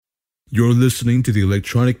You're listening to the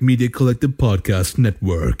Electronic Media Collective Podcast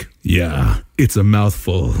Network. Yeah, it's a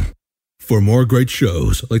mouthful. For more great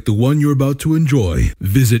shows like the one you're about to enjoy,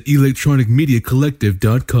 visit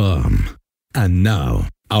electronicmediacollective.com. And now,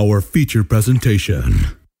 our feature presentation.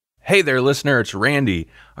 Hey there, listener, it's Randy.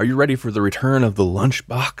 Are you ready for the return of the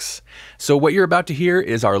Lunchbox? So what you're about to hear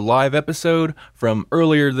is our live episode from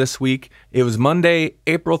earlier this week. It was Monday,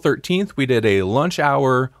 April 13th. We did a lunch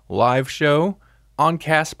hour live show on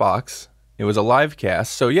Castbox. It was a live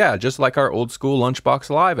cast. So yeah, just like our old school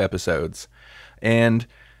Lunchbox live episodes. And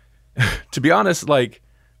to be honest,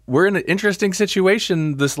 we're in an interesting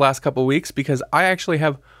situation this last couple weeks because I actually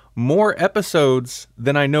have more episodes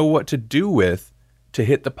than I know what to do with to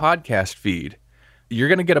hit the podcast feed. You're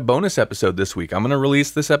going to get a bonus episode this week. I'm going to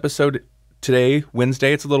release this episode today,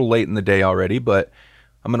 Wednesday. It's a little late in the day already, but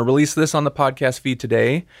I'm going to release this on the podcast feed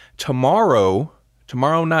today. Tomorrow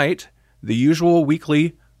night, the usual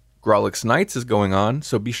weekly Grawlix Nights is going on,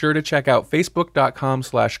 so be sure to check out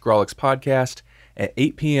facebook.com/GrawlixPodcast at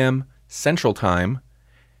 8 p.m. Central Time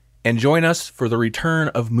and join us for the return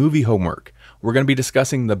of Movie Homework. We're going to be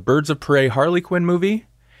discussing the Birds of Prey Harley Quinn movie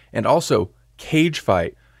and also Cage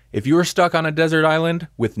Fight. If you were stuck on a desert island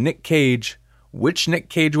with Nick Cage, which Nick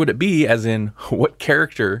Cage would it be, as in what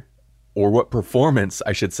character or what performance,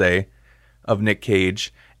 I should say, of Nick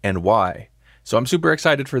Cage and why? So I'm super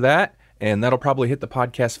excited for that. And that'll probably hit the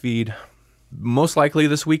podcast feed most likely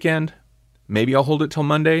this weekend. Maybe I'll hold it till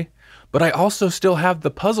Monday. But I also still have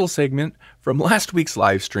the puzzle segment from last week's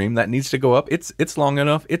live stream that needs to go up. It's long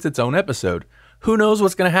enough. It's its own episode. Who knows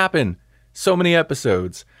what's going to happen? So many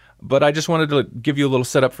episodes. But I just wanted to give you a little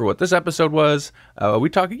setup for what this episode was.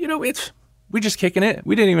 We just kicking it.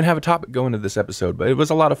 We didn't even have a topic going to this episode, but it was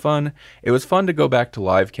a lot of fun. It was fun to go back to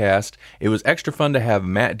livecast. It was extra fun to have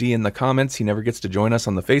Matt D in the comments. He never gets to join us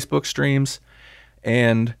on the Facebook streams.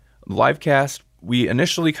 And livecast, we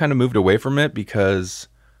initially kind of moved away from it because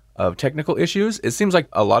of technical issues. It seems like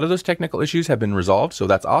a lot of those technical issues have been resolved, so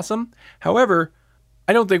that's awesome. However,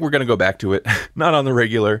 I don't think we're going to go back to it, not on the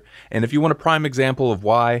regular. And if you want a prime example of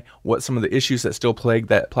what some of the issues that still plague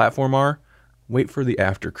that platform are, wait for the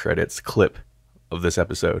after credits clip of this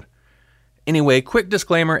episode. Anyway, quick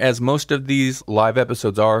disclaimer, as most of these live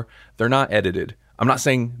episodes are, they're not edited. I'm not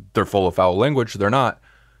saying they're full of foul language, they're not.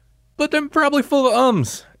 But they're probably full of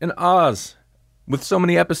ums and ahs. With so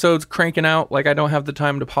many episodes cranking out, I don't have the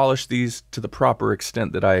time to polish these to the proper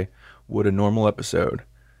extent that I would a normal episode.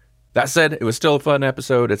 That said, it was still a fun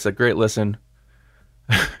episode. It's a great listen.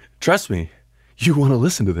 Trust me, you want to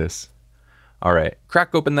listen to this. All right,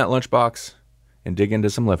 crack open that lunchbox and dig into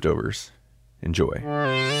some leftovers. Enjoy.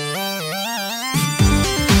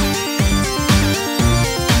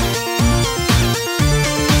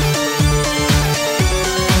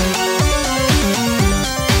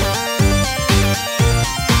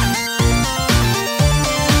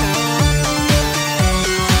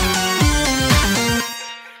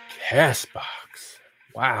 Castbox.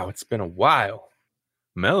 Wow, it's been a while.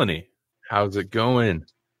 Melanie, how's it going?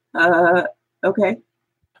 Okay.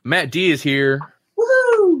 Matt D is here.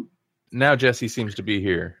 Woohoo! Now Jesse seems to be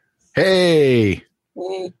here. Hey.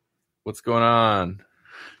 Hey. What's going on?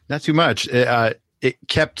 Not too much. It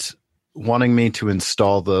kept wanting me to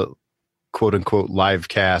install the quote-unquote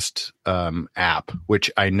livecast app, which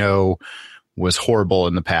I know was horrible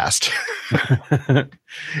in the past.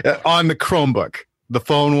 On the Chromebook. The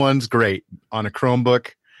phone one's great. On a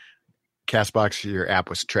Chromebook, Castbox, your app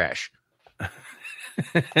was trash.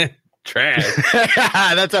 Trash.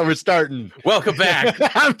 That's how we're starting. Welcome back.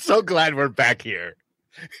 I'm so glad we're back here.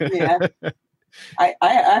 Yeah. I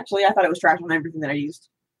thought it was trash on everything that I used.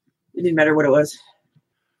 It didn't matter what it was.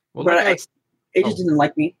 Well, but it just didn't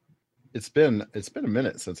like me. It's been a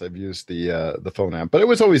minute since I've used the phone app, but it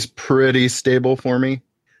was always pretty stable for me.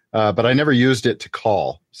 But I never used it to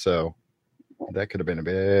call, so that could have been a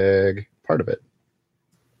big part of it.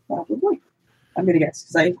 Probably. I'm gonna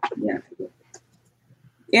guess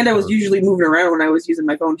And I was usually moving around when I was using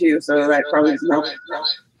my phone too, so that probably doesn't help.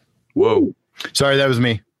 Whoa! Sorry, that was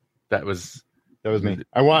me. That was me.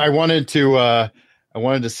 I wanted to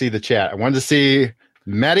see the chat. I wanted to see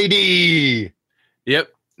Matty D.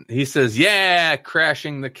 Yep. He says, "Yeah,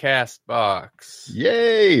 crashing the Castbox.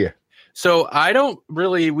 Yay!" So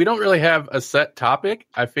we don't really have a set topic.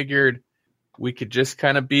 I figured we could just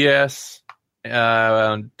kind of BS,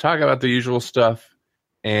 talk about the usual stuff,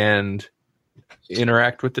 and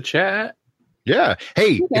interact with the chat. Yeah.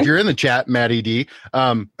 Hey, okay. If you're in the chat, Matty D,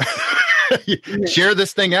 share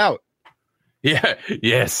this thing out. Yeah.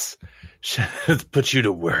 Yes. Put you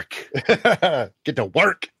to work. Get to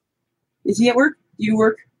work. Is he at work? Do you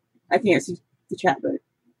work? I can't see the chat, but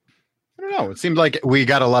I don't know. It seemed like we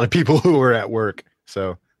got a lot of people who were at work,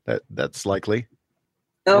 so that's likely.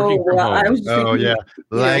 Oh, well, I was just Oh, thinking, yeah.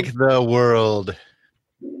 Like the world.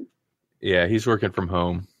 Yeah, he's working from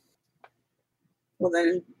home. Well,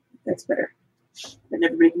 then that's better. Then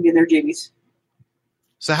everybody can get their jammies.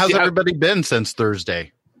 So how's everybody been since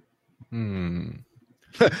Thursday? I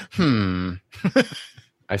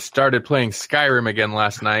started playing Skyrim again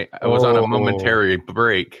last night. I was on a momentary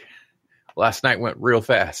break. Last night went real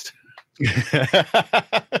fast.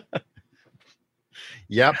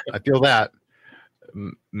 Yep, I feel that.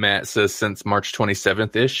 Matt says since March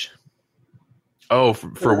 27th-ish. Oh,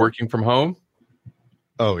 for working from home?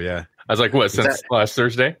 Oh, yeah. I was like, what, since last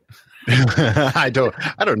Thursday? I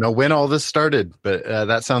don't know when all this started, but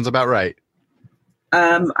that sounds about right.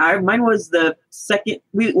 Mine was the second.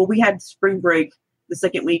 We had spring break the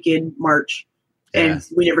second week in March, and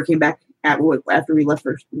we never came back after we left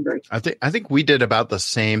for spring break. I think we did about the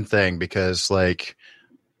same thing because, like,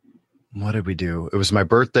 what did we do? It was my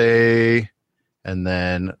birthday, and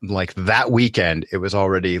then like that weekend, it was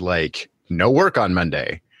already like no work on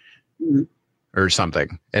Monday. Mm-hmm. Or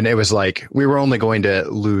something. And it was like, we were only going to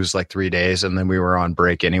lose like 3 days and then we were on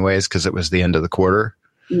break anyways, because it was the end of the quarter.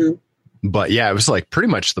 Mm-hmm. But yeah, it was like pretty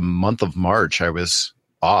much the month of March I was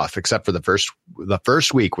off, except for the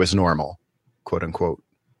first week was normal, quote unquote.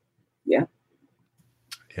 Yeah.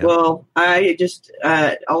 Well, I just,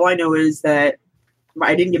 all I know is that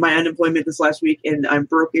I didn't get my unemployment this last week and I'm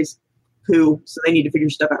broke as poo, so they need to figure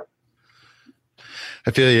stuff out. I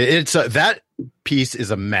feel you. It's that piece is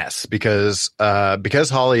a mess because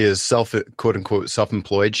Holly is quote unquote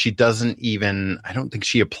self-employed. She doesn't even, I don't think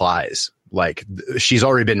she applies. Like she's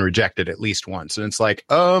already been rejected at least once. And it's like,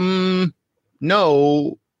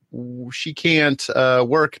 no, she can't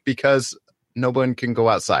work because no one can go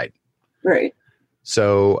outside. Right.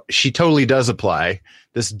 So she totally does apply.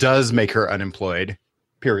 This does make her unemployed,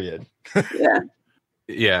 period. Yeah.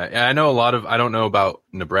 Yeah, I know I don't know about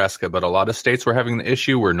Nebraska, but a lot of states were having the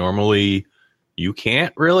issue where normally you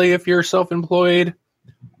can't really if you're self-employed,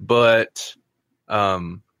 but,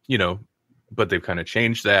 but they've kind of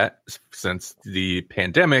changed that since the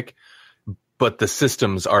pandemic, but the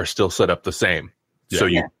systems are still set up the same. Yeah. So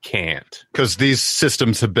you can't. Because these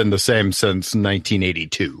systems have been the same since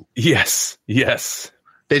 1982. Yes.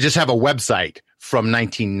 They just have a website from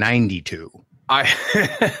 1992.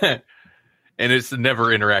 And it's never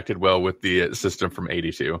interacted well with the system from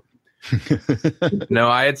 82. No,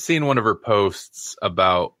 I had seen one of her posts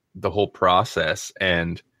about the whole process.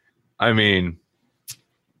 And I mean,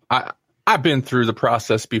 I've been through the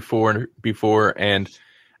process before, and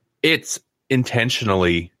it's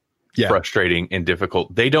intentionally frustrating and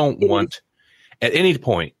difficult. They don't want, at any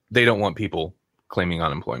point, they don't want people claiming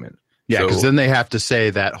unemployment. Yeah, because then they have to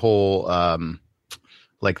say that whole...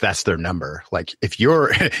 like that's their number. Like if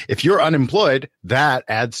you're unemployed, that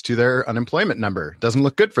adds to their unemployment number. Doesn't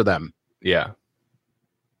look good for them. Yeah.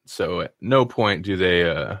 So at no point do they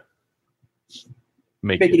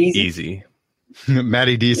make it easy.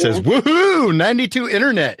 Maddie D says, "Woohoo! 92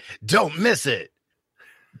 internet. Don't miss it.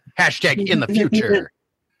 Hashtag in the future."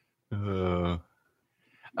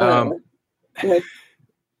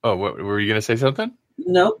 What were you gonna say? Something?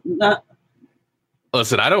 Nope, not.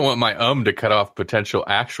 Listen, I don't want my to cut off potential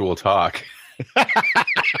actual talk.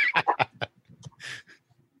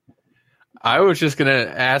 I was just gonna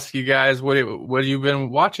ask you guys what have you been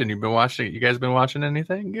watching? You guys been watching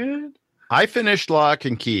anything good? I finished Lock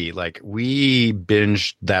and Key. Like we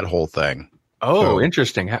binged that whole thing. Oh,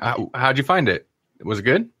 interesting. How'd you find it? Was it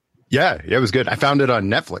good? Yeah, it was good. I found it on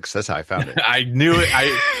Netflix. That's how I found it. I knew it.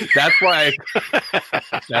 That's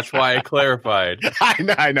why I clarified.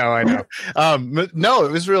 I know. No,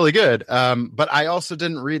 it was really good. But I also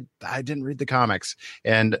didn't read the comics.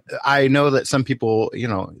 And I know that some people,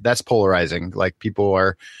 that's polarizing. Like people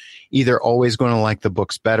are either always going to like the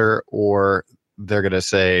books better, or they're going to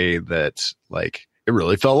say that like it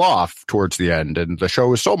really fell off towards the end and the show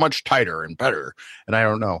was so much tighter and better. And I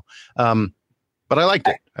don't know. But I liked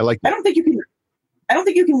it. I don't think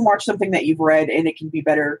you can watch something that you've read and it can be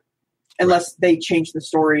better unless they change the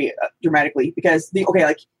story dramatically. Because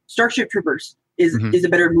like Starship Troopers is a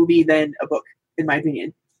better movie than a book, in my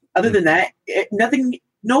opinion. Other than that,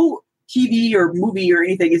 no TV or movie or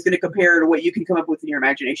anything is going to compare to what you can come up with in your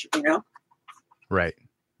imagination. Right.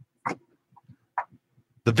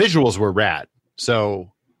 The visuals were rad.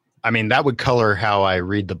 So, I mean, that would color how I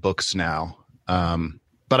read the books now.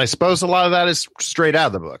 But I suppose a lot of that is straight out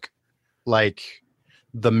of the book. Like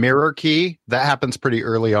the mirror key, that happens pretty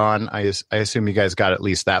early on. I assume you guys got at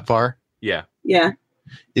least that far. Yeah.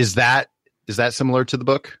 Is that similar to the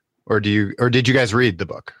book? Or did you guys read the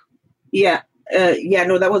book? Yeah.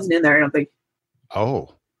 No, that wasn't in there, I don't think.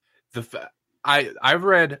 Oh. I've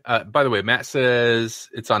read, by the way, Matt says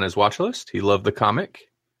it's on his watch list. He loved the comic.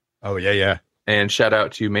 Oh, yeah. And shout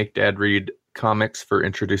out to Make Dad Read Comics for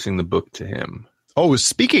introducing the book to him. Oh,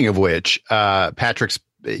 speaking of which, Patrick's,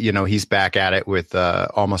 he's back at it with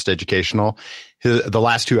Almost Educational. The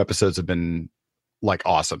last 2 episodes have been like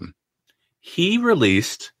awesome. He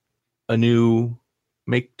released a new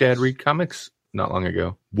Make Dad Read Comics not long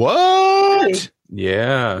ago. What? Really?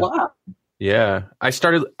 Yeah. Wow. Yeah. Is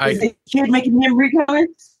it kid making him read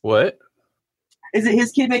comics? What? Is it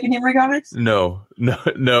his kid making him read comics? No.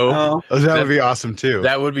 Oh. That would be awesome too.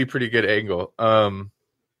 That would be pretty good angle.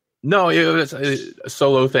 No, it was a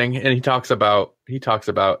solo thing, and he talks about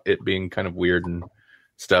it being kind of weird and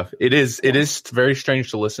stuff. It is very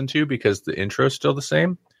strange to listen to because the intro is still the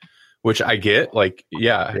same, which I get. Like,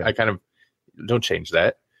 yeah. I kind of don't change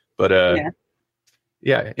that, but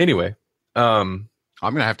yeah. Anyway, I'm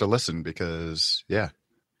gonna have to listen because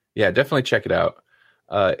definitely check it out.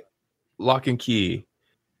 Lock and Key.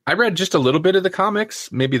 I read just a little bit of the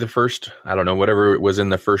comics, maybe the first, I don't know, whatever it was in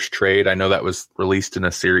the first trade. I know that was released in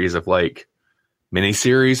a series of like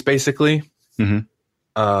miniseries, basically.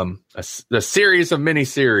 Mm-hmm. The series of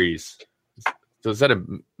miniseries. So is that a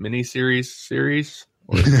miniseries series?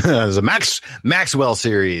 It's a Maxwell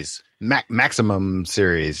series, Maximum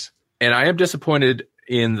series. And I am disappointed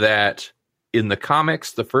in that in the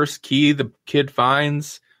comics, the first key the kid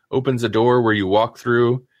finds opens a door where you walk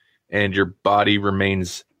through and your body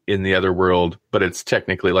remains in the other world, but it's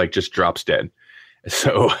technically like just drops dead.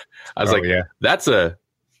 So I was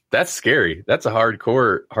that's scary. That's a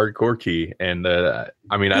hardcore key. And I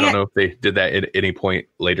don't know if they did that at any point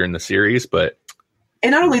later in the series, but.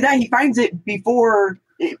 And not only that, he finds it before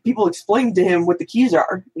people explain to him what the keys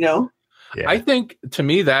are, Yeah. I think to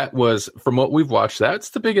me that was, from what we've watched, that's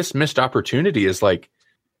the biggest missed opportunity is like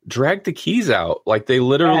drag the keys out. Like they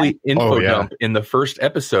literally info dump in the first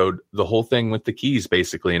episode, the whole thing with the keys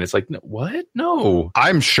basically. And it's like, what? No.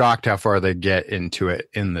 I'm shocked how far they get into it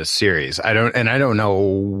in this series. I don't know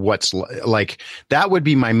what's like, that would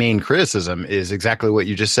be my main criticism is exactly what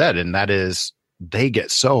you just said. And that is they get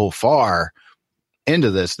so far into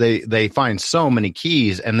this. They find so many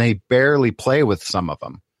keys and they barely play with some of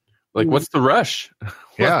them. Like, what's the rush?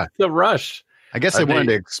 Yeah. What's the rush? I guess they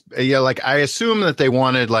wanted to, I assume that they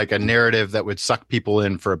wanted like a narrative that would suck people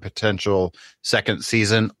in for a potential second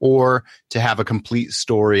season or to have a complete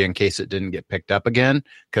story in case it didn't get picked up again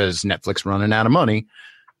because Netflix running out of money.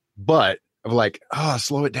 But of like,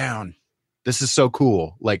 slow it down. This is so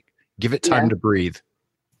cool. Like, give it time to breathe.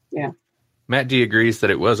 Yeah. Matt D agrees that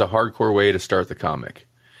it was a hardcore way to start the comic.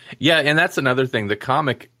 Yeah, and that's another thing. The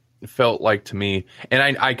comic felt like to me,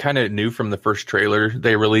 and I kind of knew from the first trailer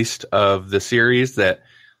they released of the series that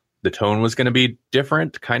the tone was going to be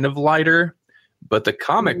different, kind of lighter, but the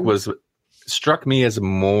comic struck me as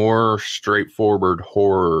more straightforward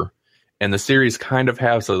horror, and the series kind of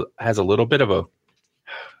has a little bit of a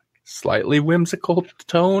slightly whimsical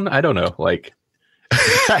tone. I don't know, like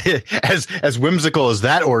as whimsical as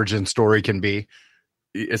that origin story can be.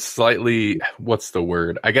 It's slightly, what's the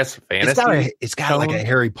word? I guess fantasy. It's got like a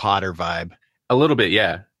Harry Potter vibe. A little bit,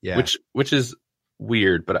 yeah. Yeah. Which is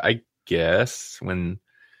weird, but I guess when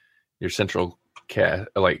your central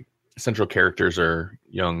characters are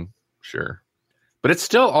young, sure. But it's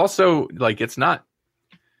still also like it's not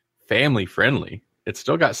family friendly. It's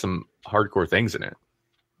still got some hardcore things in it.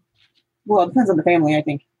 Well, it depends on the family, I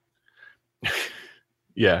think.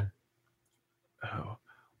 Yeah. Oh.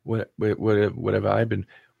 What have I been?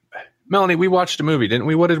 Melanie, we watched a movie, didn't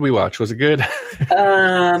we? What did we watch? Was it good?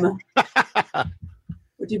 What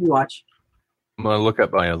did we watch? I'm gonna look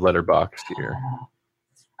up my letterbox here.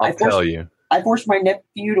 I'll tell you. I forced my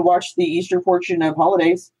nephew to watch the Easter portion of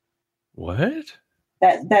Holidays. What?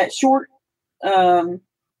 That short anthology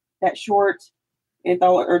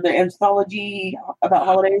about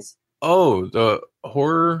holidays. Oh, the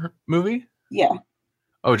horror movie? Yeah.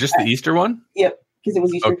 Oh, just the Easter one? Yep. Because it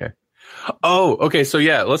was Easter. Okay. Oh, okay. So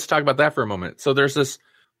yeah, let's talk about that for a moment. So there's this,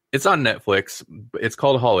 it's on Netflix. It's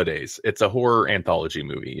called Holidays. It's a horror anthology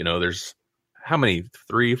movie. There's how many?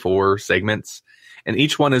 3, 4 segments, and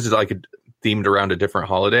each one is like themed around a different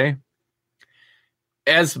holiday.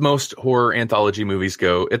 As most horror anthology movies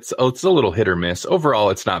go, it's a little hit or miss. Overall,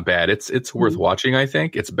 it's not bad. It's worth watching. I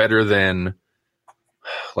think it's better than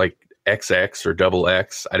like XX or Double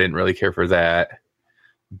X. I didn't really care for that,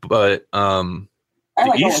 but I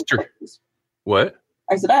like Easter. What?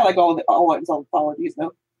 I said I like all anthologies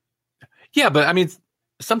though. Yeah, but I mean,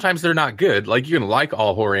 sometimes they're not good. Like you can like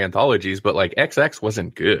all horror anthologies, but like XX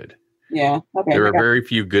wasn't good. Yeah. Okay. There are very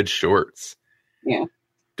few good shorts. Yeah.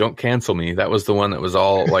 Don't Cancel Me. That was the one that was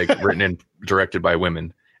all like written and directed by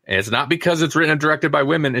women. And it's not because it's written and directed by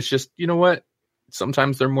women. It's just, you know what?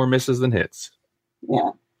 Sometimes they're more misses than hits.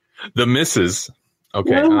 Yeah. The misses.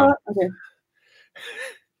 Okay. Okay.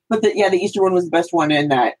 But the Easter one was the best one in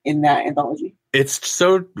that anthology. It's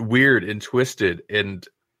so weird and twisted, and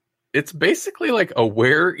it's basically like a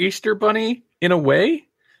Where Easter Bunny in a way,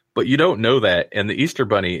 but you don't know that. And the Easter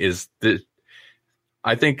Bunny is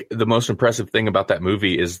I think the most impressive thing about that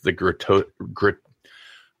movie is the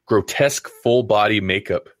grotesque full body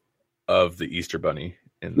makeup of the Easter Bunny.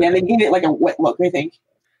 They gave it like a wet look, I think.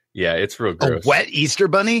 Yeah, it's real gross. A wet Easter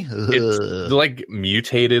Bunny? It's like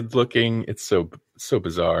mutated looking. It's so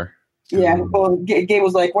bizarre. Yeah. Well, Gabe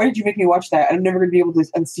was like, "Why did you make me watch that? I'm never going to be able to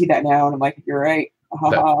unsee that now." And I'm like, "You're right."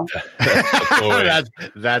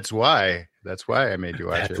 That's why. That's why I made you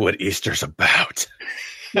watch it. That's what Easter's about.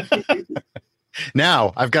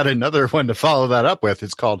 Now I've got another one to follow that up with.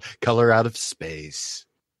 It's called Color Out of Space.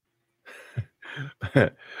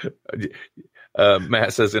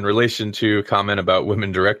 Matt says, in relation to comment about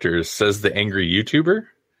women directors, says the angry YouTuber.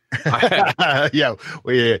 Yeah,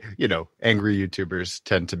 angry YouTubers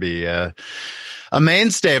tend to be a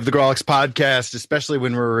mainstay of the Grawlix podcast, especially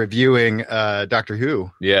when we're reviewing Doctor Who.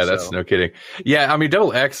 Yeah, that's no kidding. Yeah, I mean,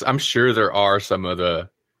 Double X, I'm sure there are some of the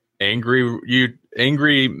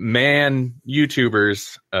angry man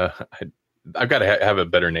YouTubers. I've got to have a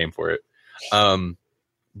better name for it.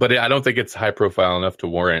 But I don't think it's high profile enough to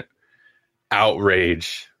warrant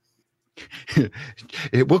outrage.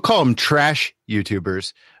 We'll call them trash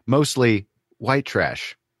YouTubers, mostly white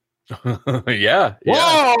trash. Yeah.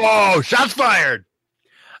 Whoa! Shots fired.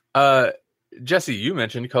 Jesse, you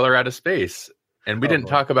mentioned Color Out of Space, and we didn't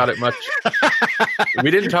talk about it much.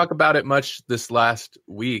 We didn't talk about it much this last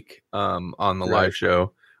week on the live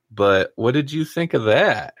show. But what did you think of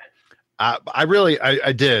that?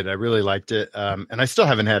 I did. I really liked it. And I still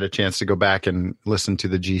haven't had a chance to go back and listen to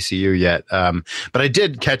the GCU yet. But I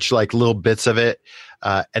did catch like little bits of it.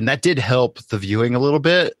 And that did help the viewing a little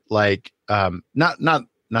bit. Like, not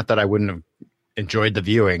that I wouldn't have enjoyed the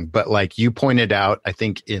viewing, but like you pointed out, I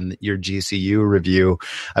think in your GCU review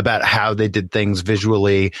about how they did things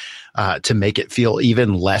visually, to make it feel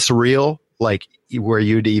even less real. Like, were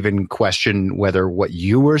you to even question whether what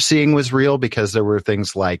you were seeing was real, because there were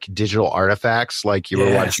things like digital artifacts, like you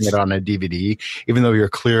were watching it on a DVD, even though you're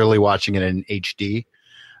clearly watching it in HD.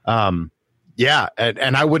 And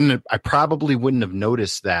I probably wouldn't have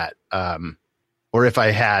noticed that. Or if I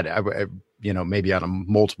had, I maybe on a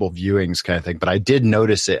multiple viewings kind of thing, but I did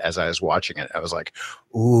notice it as I was watching it. I was like,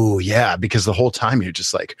 ooh, yeah, because the whole time you're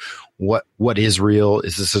just like, what is real?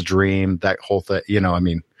 Is this a dream? That whole thing,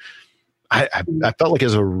 I felt like it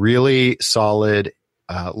was a really solid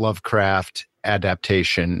Lovecraft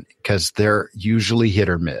adaptation, because they're usually hit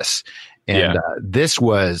or miss. And this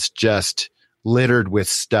was just littered with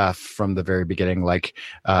stuff from the very beginning, like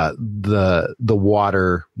the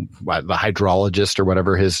water, the hydrologist or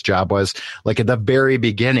whatever his job was. Like at the very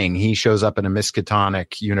beginning, he shows up in a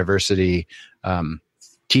Miskatonic University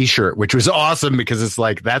T-shirt, which was awesome, because it's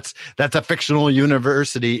like that's a fictional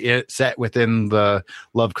university set within the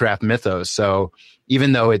Lovecraft mythos. So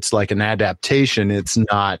even though it's like an adaptation, it's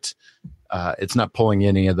not pulling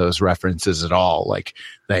any of those references at all. Like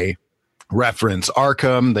they reference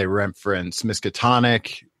Arkham, they reference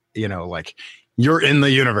Miskatonic, like you're in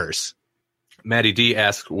the universe. Maddie D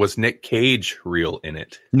asked, was Nick Cage real in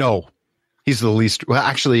it? No. He's the least. Well,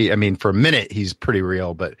 actually, I mean, for a minute, he's pretty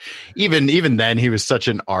real, but even then, he was such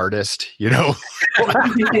an artist,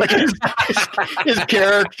 like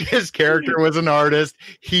his character was an artist.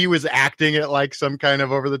 He was acting it like some kind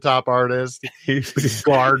of over the top artist. He's a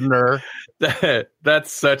gardener.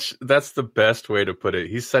 That's the best way to put it.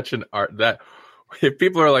 He's such an art that. If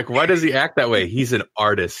people are like, why does he act that way? He's an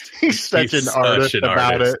artist. He's such an artist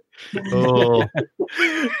about it. Oh.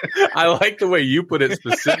 I like the way you put it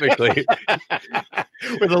specifically.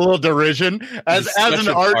 With a little derision. As an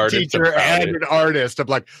art teacher and an artist, I'm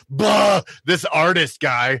like, bah, this artist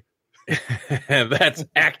guy. That's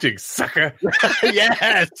acting, sucker.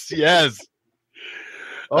 Yes.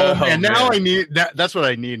 Oh man, now I need that's what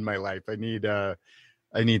I need in my life. I need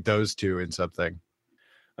those two in something.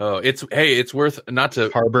 Oh, it's worth not to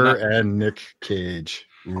Harbor and Nick Cage.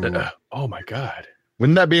 Oh my God.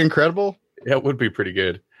 Wouldn't that be incredible? Yeah, it would be pretty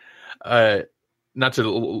good. Not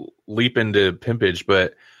to leap into pimpage,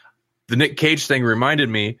 but the Nick Cage thing reminded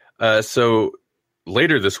me. So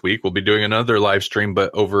later this week, we'll be doing another live stream, but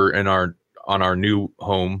over on our new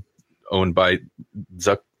home owned by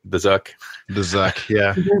the Zuck.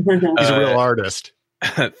 Yeah. He's a real artist.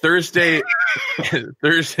 Thursday,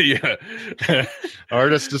 yeah.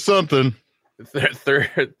 Artist is something.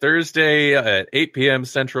 Thursday at 8 p.m.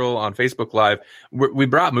 Central on Facebook Live. We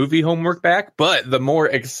brought movie homework back, but the more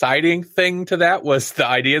exciting thing to that was the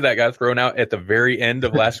idea that got thrown out at the very end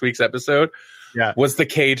of last week's episode. Yeah. Was the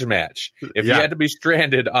cage match. If you had to be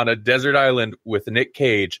stranded on a desert island with Nick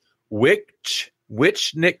Cage, which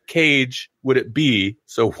Nick Cage would it be?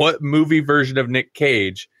 So what movie version of Nick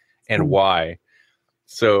Cage and why?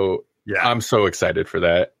 So I'm so excited for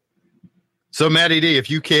that. So Matty D, if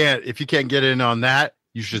you can't get in on that,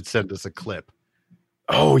 you should send us a clip.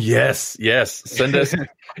 Oh yes. Send us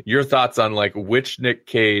your thoughts on like which Nick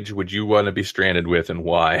Cage would you want to be stranded with and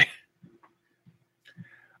why.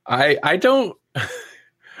 I don't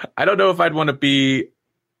know if I'd want to be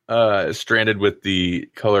stranded with the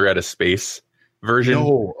Color Out of Space version.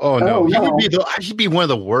 No. Oh no. He'd be one of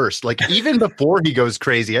the worst. Like even before he goes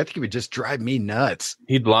crazy, I think he would just drive me nuts.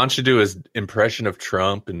 He'd launch into his impression of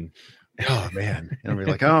Trump and oh man, and I'd be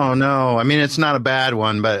like, oh no. I mean, it's not a bad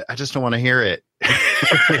one, but I just don't want to hear it.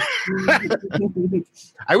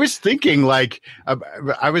 I was thinking like,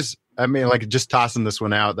 just tossing this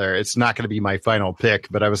one out there. It's not going to be my final pick,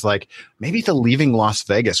 but I was like, maybe the Leaving Las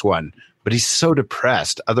Vegas one. But he's so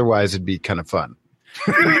depressed. Otherwise, it'd be kind of fun.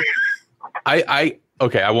 I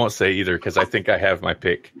won't say either because I think I have my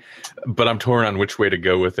pick, but I'm torn on which way to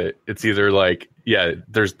go with it. It's either like,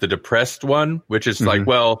 there's the depressed one, which is like,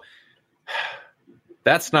 well,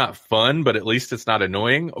 that's not fun, but at least it's not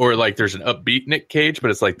annoying. Or like there's an upbeat Nick Cage, but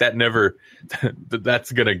it's like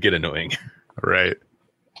that's going to get annoying. Right.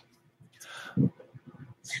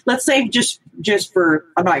 Let's say just for,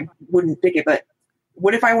 I wouldn't pick it, but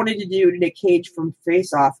what if I wanted to do Nick Cage from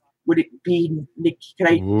Face Off? Would it be Nick? Can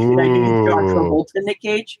I do John Travolta Nick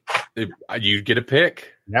Cage? You get a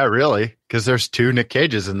pick. Yeah, really? Because there's 2 Nick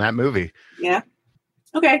Cages in that movie. Yeah.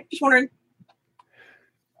 Okay, just wondering.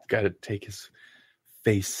 Got to take his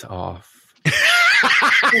face off.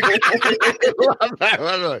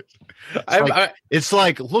 It's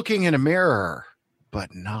like looking in a mirror,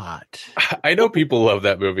 but not. I know people love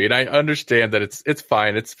that movie, and I understand that it's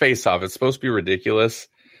fine. It's Face Off. It's supposed to be ridiculous.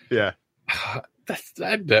 Yeah. That's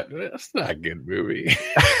not a good movie.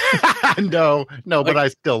 No, but I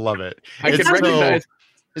still love it. I can recognize.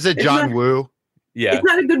 Is it John Woo? Yeah. It's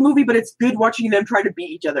not a good movie, but it's good watching them try to beat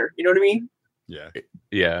each other. You know what I mean? Yeah.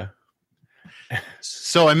 Yeah.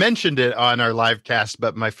 So I mentioned it on our live cast,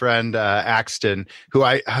 but my friend Axton, who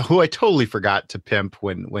I totally forgot to pimp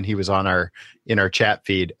when he was in our chat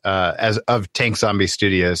feed as of Tank Zombie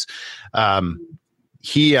Studios,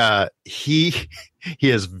 he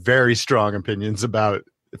has very strong opinions about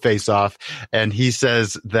Face Off, and he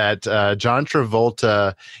says that John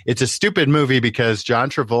Travolta, it's a stupid movie because John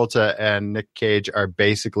Travolta and Nick Cage are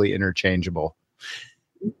basically interchangeable.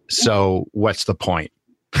 So what's the point?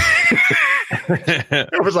 I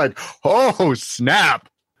was like, oh snap.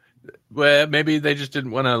 Well, maybe they just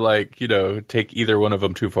didn't want to take either one of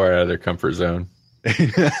them too far out of their comfort zone.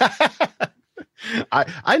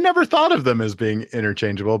 I never thought of them as being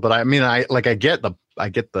interchangeable, but I mean, I get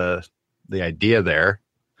the idea there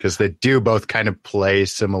because they do both kind of play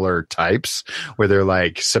similar types where they're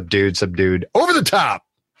like subdued, over the top.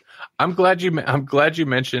 I'm glad you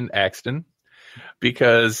mentioned Axton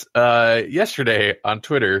because yesterday on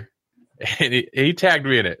Twitter, and he tagged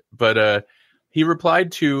me in it, but he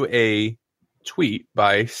replied to a tweet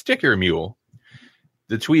by Sticker Mule.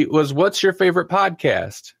 The tweet was, "What's your favorite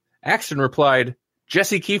podcast?" Axton replied,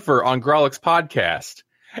 "Jesse Kiefer on Grolick's podcast."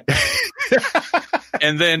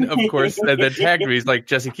 And then, of course, and then tagged me. He's like,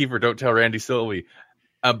 "Jesse Kiefer, don't tell Randy Sylvie."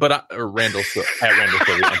 Or Randall Sylvie.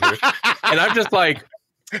 And I'm just like,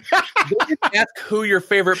 ask who your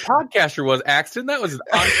favorite podcaster was, Axton. That was an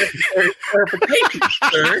unnecessary clarification,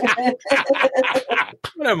 sir.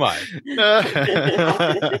 What am I?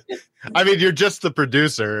 I mean, you're just the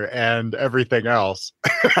producer and everything else.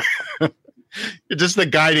 You're just the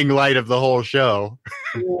guiding light of the whole show.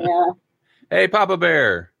 Yeah. Hey, Papa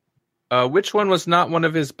Bear. Which one was not one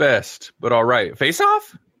of his best, but all right? Face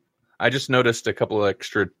Off? I just noticed a couple of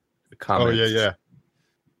extra comments. Oh, yeah.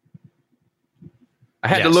 I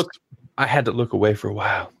had to look away for a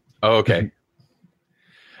while. Oh, okay.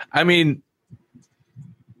 I mean,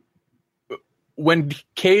 when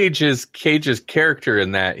Cage's character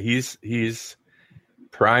in that, he's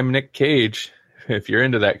prime Nick Cage, if you're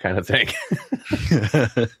into that kind of thing.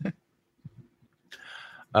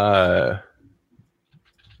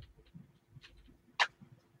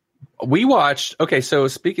 We watched. Okay, so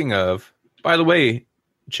speaking of, by the way,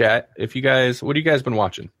 chat, what have you guys been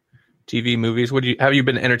watching? TV, movies? Have you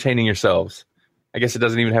been entertaining yourselves? I guess it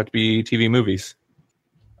doesn't even have to be TV, movies.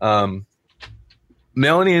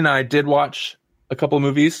 Melanie and I did watch a couple of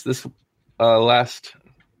movies this last,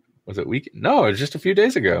 was it week? No, it was just a few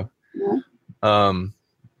days ago.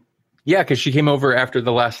 Yeah, because she came over after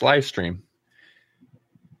the last live stream.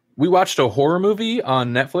 We watched a horror movie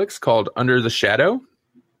on Netflix called Under the Shadow.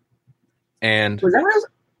 And Was that what it was?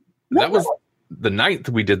 that was the 9th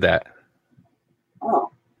we did that.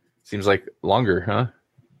 Oh. Seems like longer, huh?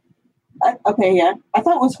 Okay, yeah. I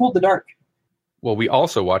thought it was Hold the Dark. Well, we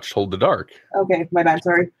also watched Hold the Dark. Okay, my bad,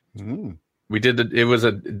 sorry. We did it was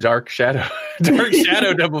a Dark Shadow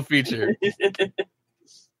double feature.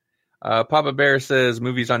 Papa Bear says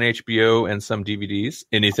movies on HBO and some DVDs.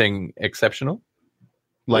 Anything exceptional?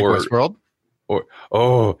 Like Westworld?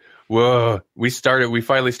 Whoa. We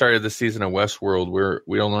finally started the season of Westworld.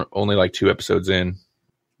 We only like 2 episodes in.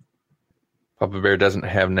 Papa Bear doesn't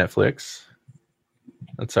have Netflix.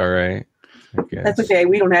 That's all right. That's okay.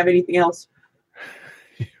 We don't have anything else.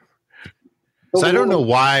 So I don't know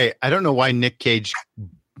why Nick Cage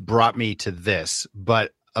brought me to this,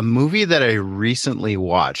 but a movie that I recently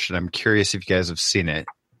watched, and I'm curious if you guys have seen it,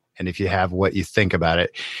 and if you have, what you think about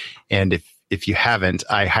it. And if you haven't,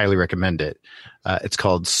 I highly recommend it. It's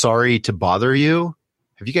called Sorry to Bother You.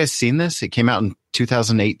 Have you guys seen this? It came out in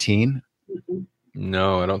 2018.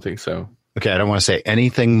 No, I don't think so. Okay, I don't want to say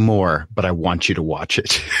anything more, but I want you to watch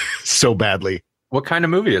it so badly. What kind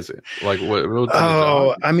of movie is it? Like what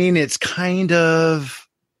I mean, it's kind of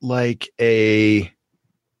like I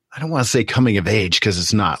don't want to say coming of age, because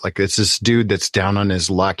it's not. Like, it's this dude that's down on his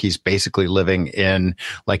luck. He's basically living in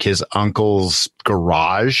like his uncle's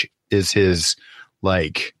garage is his,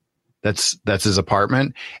 like, that's his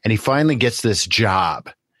apartment. And he finally gets this job,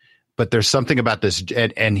 but there's something about this,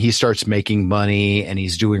 and he starts making money and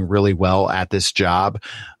he's doing really well at this job.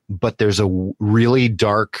 But there's a really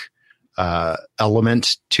dark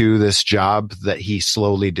element to this job that he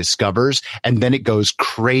slowly discovers. And then it goes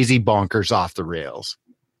crazy bonkers off the rails.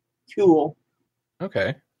 Cool.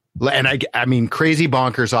 Okay. And I mean, crazy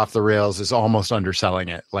bonkers off the rails is almost underselling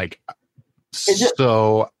it. Like,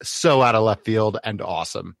 so out of left field and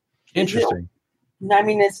awesome. Interesting. I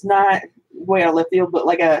mean, it's not way out of left field, but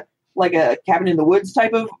like a Cabin in the Woods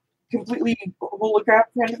type of completely holy crap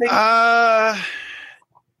kind of thing.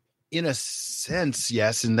 In a sense,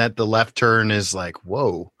 yes. In that the left turn is like,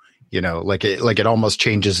 whoa, like it almost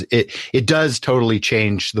changes it. It does totally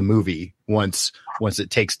change the movie once it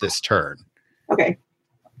takes this turn. Okay.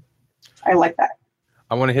 I like that.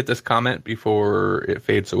 I want to hit this comment before it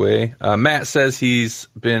fades away. Matt says he's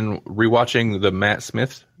been rewatching the Matt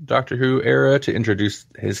Smith Doctor Who era to introduce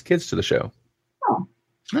his kids to the show. Oh.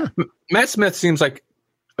 Huh. Matt Smith seems like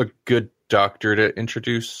a good doctor to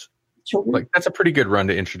introduce. Children? Like, that's a pretty good run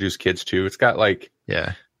to introduce kids to. It's got like,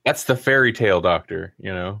 yeah, that's the fairy tale doctor,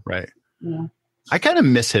 Right. Yeah. I kind of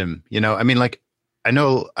miss him, I mean, like, I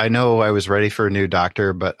know I was ready for a new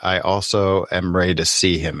doctor, but I also am ready to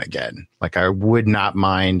see him again. Like, I would not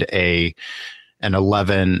mind an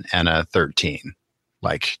 11 and a 13,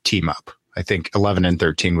 like, team up. I think 11 and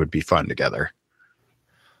 13 would be fun together.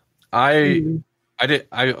 I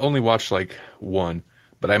only watched like one,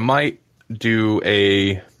 but I might do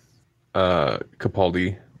a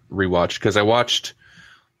Capaldi rewatch, because I watched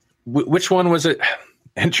which one was it?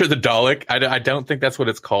 Enter the Dalek. I don't think that's what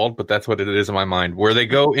it's called, but that's what it is in my mind, where they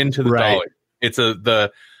go into the right. Dalek. It's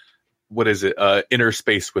what is it? Inner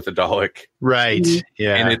space with the Dalek. Right.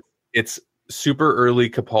 Yeah. And it's super early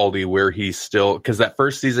Capaldi, where he's still, because that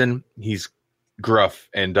first season he's gruff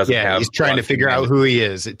and doesn't have. He's trying to figure out who he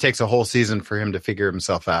is. It takes a whole season for him to figure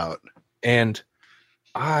himself out. And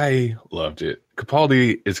I loved it.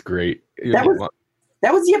 Capaldi is great. That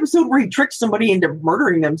was the episode where he tricked somebody into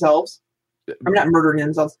murdering themselves. I'm not murdering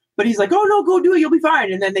themselves, but he's like, "Oh no, go do it, you'll be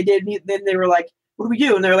fine." And then they did. Then they were like, "What do we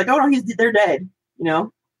do?" And they're like, "Oh no, they're dead."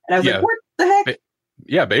 And I was like, "What the heck?"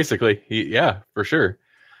 Yeah, basically, for sure.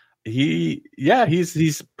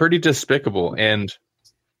 He's pretty despicable, and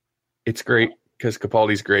it's great because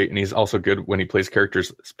Capaldi's great, and he's also good when he plays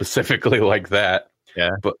characters specifically like that. Yeah,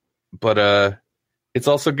 but it's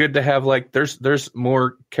also good to have, like, there's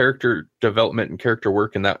more character development and character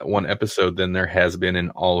work in that one episode than there has been in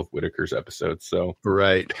all of Whittaker's episodes. So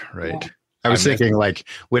right. Yeah. I was thinking like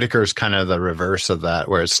Whittaker's kind of the reverse of that,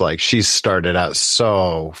 where it's like she's started out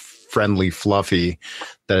so friendly, fluffy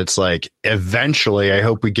that it's like eventually I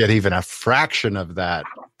hope we get even a fraction of that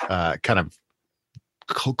kind of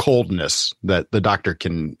coldness that the Doctor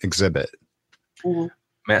can exhibit. Mm-hmm.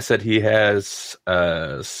 Matt said he has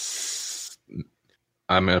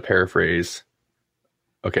I'm going to paraphrase.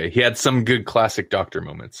 Okay, he had some good classic Doctor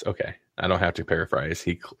moments. Okay, I don't have to paraphrase.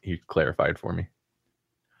 He clarified for me.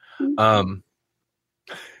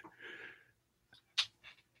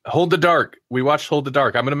 Hold the Dark. We watched Hold the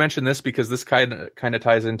Dark. I'm going to mention this because this kind of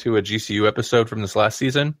ties into a GCU episode from this last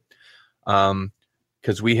season.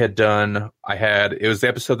 Because we had done, it was the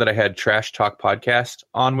episode that I had Trash Talk Podcast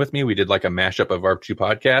on with me. We did like a mashup of our two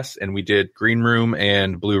podcasts, and we did Green Room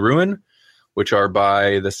and Blue Ruin, which are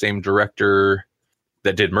by the same director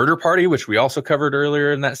that did Murder Party, which we also covered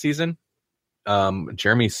earlier in that season.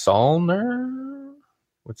 Jeremy Saulner?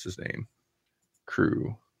 What's his name?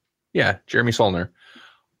 Crew. Yeah, Jeremy Saulner.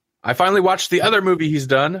 I finally watched the other movie he's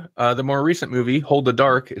done, the more recent movie, Hold the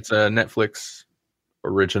Dark. It's a Netflix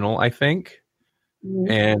original, I think.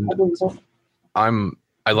 And I believe so. I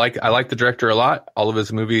like the director a lot. All of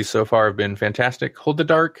his movies so far have been fantastic. Hold the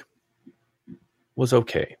Dark was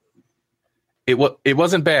okay. It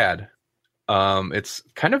wasn't bad. It's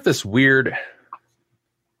kind of this weird,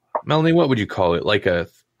 Melanie, what would you call it?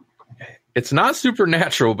 It's not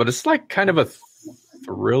supernatural, but it's like kind of a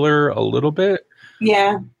thriller a little bit.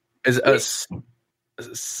 Yeah. Is a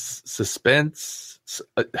suspense.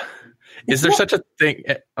 Is there such a thing?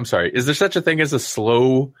 I'm sorry. Is there such a thing as a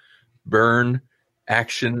slow burn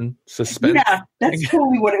action suspense? Yeah, that's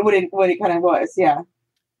totally what it kind of was. Yeah.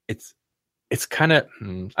 It's kind of,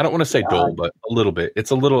 I don't want to say dull, but a little bit. It's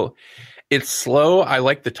slow. I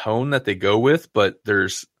like the tone that they go with, but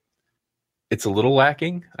it's a little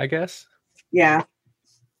lacking, I guess. Yeah.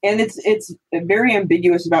 And it's very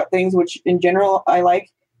ambiguous about things, which in general I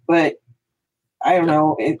like, but I don't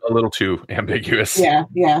know. A little too ambiguous. Yeah.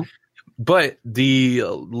 Yeah. But the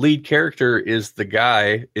lead character is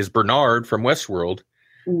Bernard from Westworld.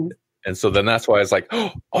 Mm-hmm. And so then that's why I was like,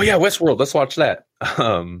 oh yeah, Westworld, let's watch that.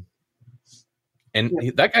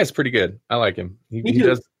 That guy's pretty good. I like him. He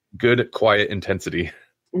does good, quiet intensity.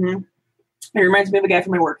 Mm-hmm. It reminds me of a guy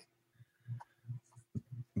from my work.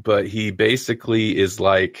 But he basically is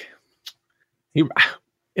like,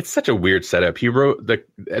 it's such a weird setup. He wrote,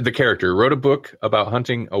 the character wrote a book about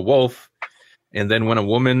hunting a wolf. And then when a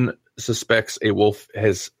woman suspects a wolf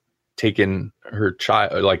has taken her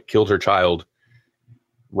child, like killed her child,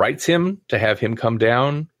 writes him to have him come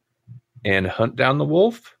down and hunt down the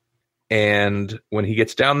wolf. And when he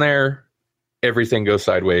gets down there, everything goes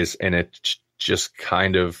sideways, and it's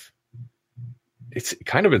kind of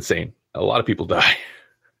insane. A lot of people die.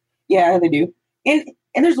 Yeah, they do. And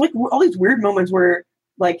there's like all these weird moments where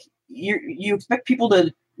like you expect people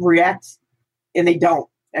to react and they don't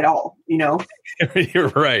at all, you know? You're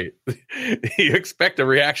right. You expect a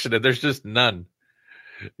reaction and there's just none.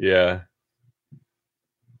 Yeah.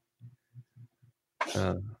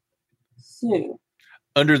 So.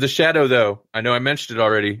 Under the Shadow, though, I know I mentioned it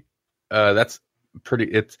already. It's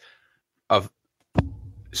a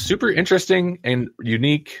super interesting and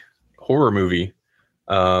unique horror movie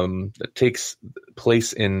that takes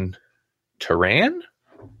place in Tehran.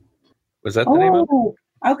 Was that the name of it?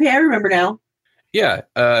 Okay, I remember now. Yeah.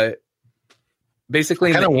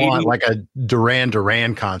 Basically, I kind of want like a Duran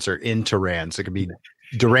Duran concert in Tehran. So it could be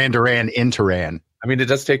Duran Duran in Tehran. I mean, it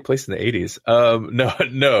does take place in the 80s.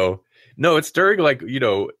 No, it's during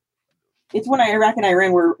it's when Iraq and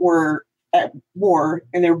Iran were at war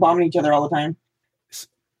and they were bombing each other all the time.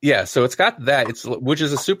 Yeah, so it's got that, which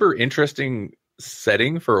is a super interesting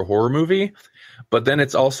setting for a horror movie, but then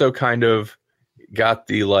it's also kind of got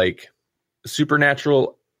the like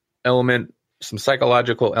supernatural element, some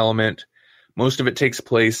psychological element. Most of it takes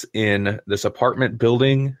place in this apartment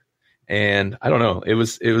building, and I don't know, it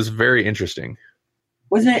was very interesting.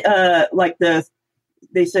 Wasn't it like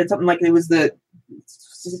they said something like it was the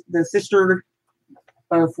sister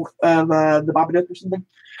of the Babadook or something?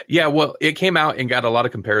 Yeah, well, it came out and got a lot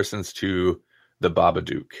of comparisons to the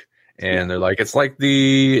Babadook, and they're like, it's like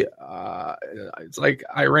it's like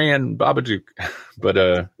Iran Babadook,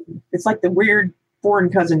 but it's like the weird foreign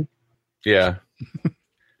cousin. Yeah,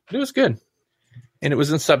 it was good, and it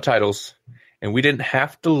was in subtitles, and we didn't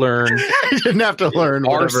have to learn. You didn't have to learn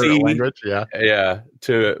whatever language. Yeah,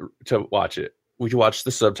 to watch it. We watched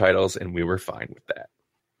the subtitles, and we were fine with that.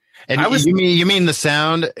 And you mean the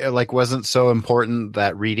sound like wasn't so important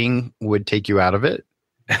that reading would take you out of it?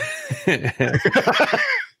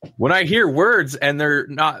 When I hear words and they're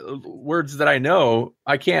not words that I know,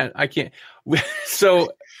 I can't.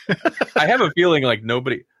 So I have a feeling like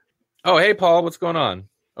nobody. Oh, hey, Paul, what's going on?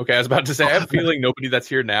 Okay, I was about to say I have a feeling nobody that's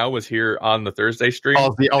here now was here on the Thursday stream.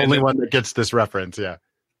 Paul's the only one that gets this reference. Yeah.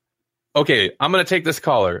 Okay, I'm gonna take this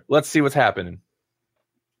caller. Let's see what's happening.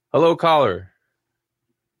 Hello, caller.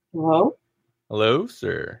 Hello? Hello,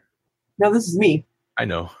 sir. No, this is me. I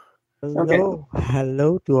know. Hello. Okay.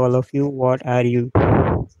 Hello to all of you. What are you?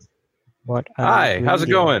 Hi, how's it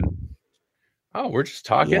going? Oh, we're just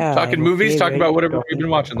talking movies, talking about whatever we've been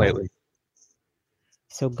watching lately.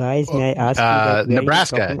 So, guys, may I ask you that where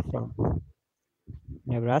Nebraska. you talking from?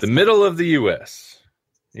 Nebraska. The middle of the U.S.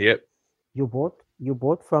 Yep, You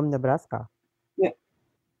both from Nebraska.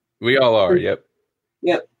 we all are. Yep.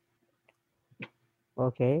 Yep.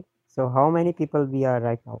 Okay. So, how many people we are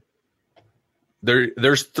right now?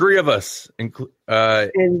 There's three of us, And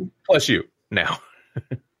plus you now.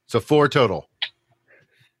 So 4 total.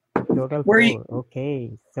 Total Where 4. you-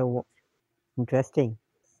 Okay. So, interesting.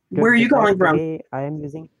 Where are you calling from? Today I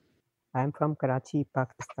am from Karachi,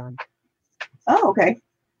 Pakistan. oh, okay.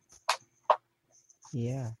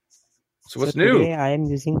 Yeah. So what's Today new? I am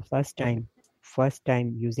using first time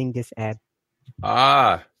using this app.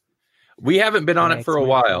 We haven't been on Yeah, it for it's a my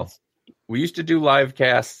while. first. We used to do live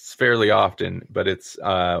casts fairly often, but it's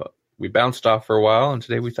we bounced off for a while, and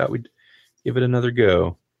today we thought we'd give it another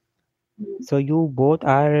go. So you both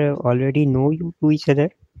are already know you to each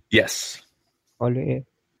other? Yes. Already.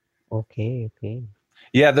 Okay.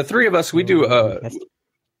 Yeah, the three of us we do Interesting.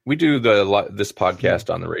 this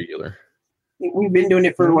podcast on the regular. We've been doing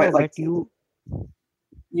it for No, what, like but you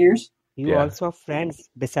years? Yeah. also have friends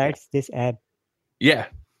besides this app. Yeah.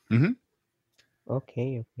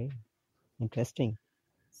 Okay. Interesting.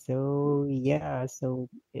 So yeah, so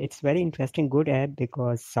it's very interesting, good app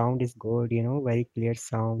because sound is good, very clear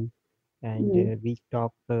sound, and we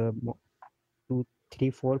talk 2, 3,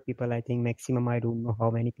 4 people. I think maximum. I don't know how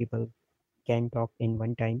many people can talk in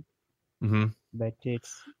one time, hmm but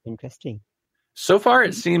it's interesting. So far,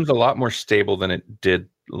 it seems a lot more stable than it did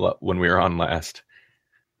when we were on last.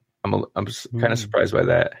 I'm kind of surprised by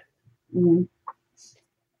that. Mm-hmm.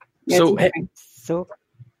 Yeah, So, it's interesting. So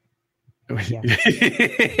yeah.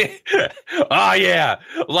 Oh yeah,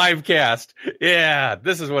 live cast. Yeah,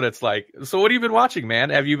 this is what it's like. So what have you been watching,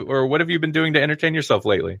 man? What have you been doing to entertain yourself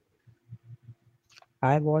lately?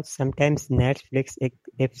 I watch sometimes Netflix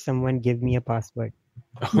if someone give me a password.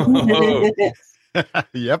 Oh,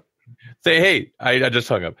 Yep. say hey, I just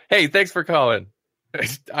hung up. Hey, thanks for calling.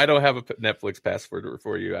 I don't have a Netflix password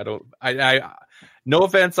for you. I no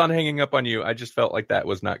offense on hanging up on you. I just felt like that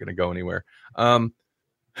was not going to go anywhere.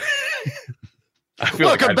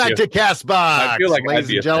 Welcome back to Castbox, I feel like I'd ladies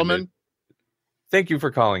be and gentlemen. offended. Thank you for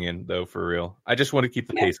calling in, though, for real. I just want to keep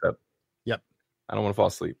the pace up. Yep. I don't want to fall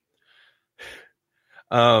asleep.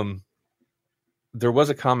 There was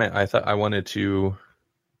a comment I thought I wanted to.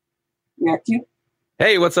 React to?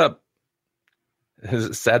 Hey, what's up? Is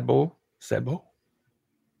it Sad Bo? Sad Bo?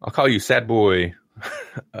 I'll call you Sad Boy.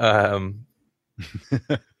 You're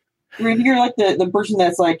like the person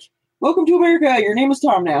that's like, welcome to America, your name is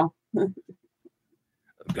Tom now.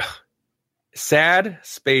 Sad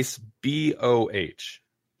space BOH.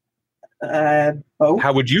 Bo?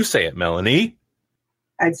 How would you say it, Melanie?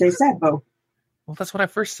 I'd say sad Bo. Well, that's what I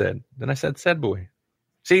first said. Then I said Sad Boy.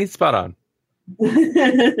 See, spot on.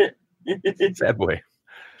 Sad Boy.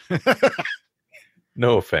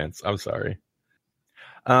 No offense. I'm sorry.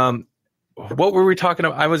 What were we talking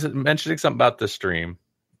about? I was mentioning something about the stream.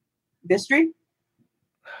 This stream?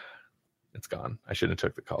 It's gone. I shouldn't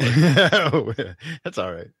have took the call. That's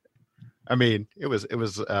all right. I mean, it was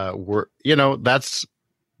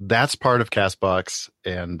that's part of Castbox,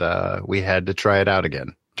 and we had to try it out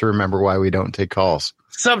again to remember why we don't take calls.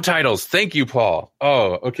 Subtitles. Thank you, Paul.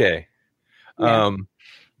 Oh, okay. Yeah.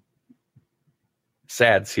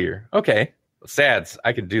 Sads here. Okay. Sads.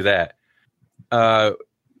 I can do that.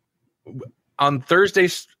 On Thursday,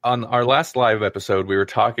 on our last live episode, we were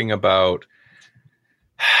talking about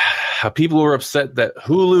how people were upset that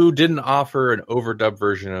Hulu didn't offer an overdub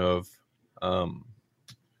version of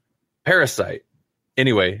Parasite.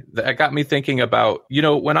 Anyway, that got me thinking about,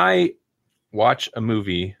 when I watch a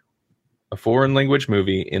movie, a foreign language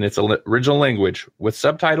movie in its original language with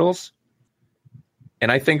subtitles,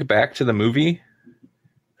 and I think back to the movie,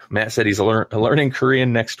 Matt said he's learning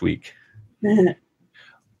Korean next week.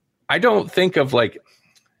 I don't think of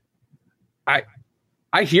I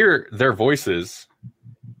hear their voices,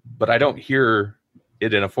 but I don't hear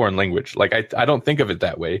it in a foreign language. I don't think of it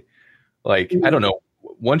that way. I don't know.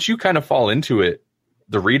 Once you kind of fall into it,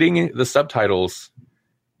 the reading, the subtitles,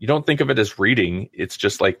 you don't think of it as reading. It's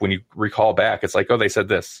just like when you recall back, it's like, oh, they said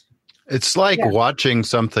this. It's like watching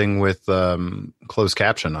something with closed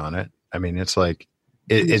caption on it. I mean, it's like,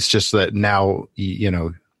 it's just that now,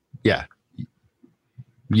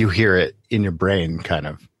 you hear it in your brain, kind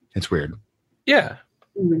of. It's weird. Yeah.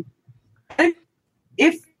 Mm-hmm.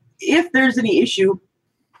 If there's any issue,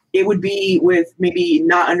 it would be with maybe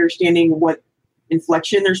not understanding what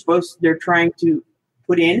inflection they're trying to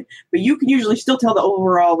put in, but you can usually still tell the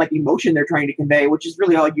overall emotion they're trying to convey, which is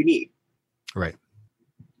really all you need. Right.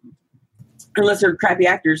 Unless they're crappy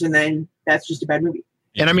actors, and then that's just a bad movie.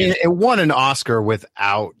 And I mean, it won an Oscar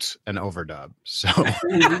without an overdub. So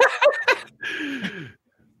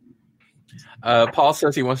Paul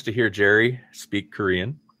says he wants to hear Jerry speak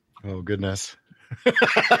Korean. oh goodness.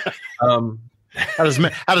 Um, How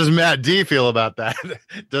does Matt D feel about that?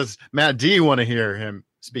 Does Matt D want to hear him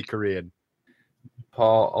speak Korean?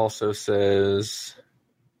 Paul also says,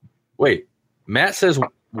 wait, Matt says,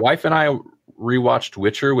 wife and I rewatched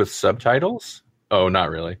Witcher with subtitles. Oh, not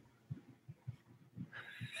really.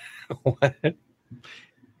 What?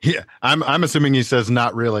 Yeah, I'm assuming he says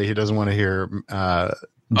not really. He doesn't want to hear Jerry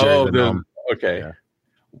the Gnome. Okay. Yeah.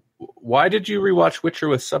 Why did you rewatch Witcher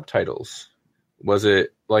with subtitles? Was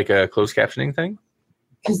it like a closed captioning thing?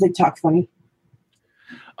 Because they talk funny.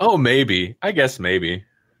 Oh, maybe. I guess maybe.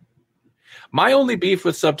 My only beef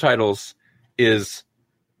with subtitles is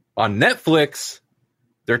on Netflix,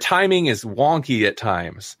 their timing is wonky at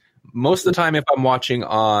times. Most of the time, if I'm watching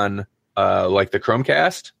on like the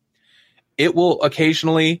Chromecast, it will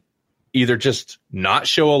occasionally either just not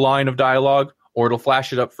show a line of dialogue or it'll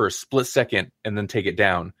flash it up for a split second and then take it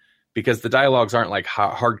down because the dialogues aren't like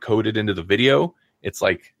hard coded into the video. It's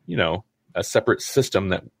like, a separate system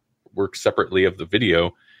that works separately of the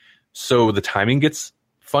video. So the timing gets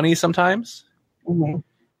funny sometimes. Mm-hmm.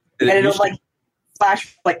 And it'll like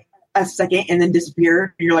flash like a second and then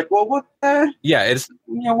disappear. And you're like, well, what the? Yeah, it's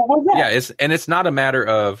what was that? Yeah, it's not a matter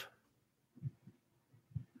of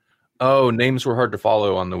names were hard to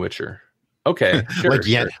follow on The Witcher. Okay, sure,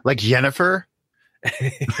 like Yennefer.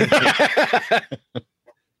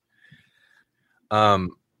 And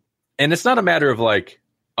it's not a matter of like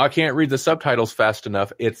I can't read the subtitles fast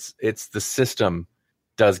enough. It's the system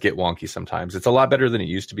does get wonky sometimes. It's a lot better than it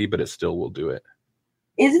used to be, but it still will do it.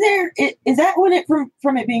 Is that when it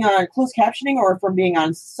from it being on closed captioning or from being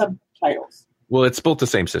on subtitles? Well, it's both the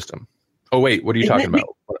same system. Oh wait, what are you talking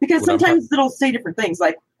about? Because sometimes it'll say different things.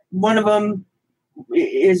 Like one of them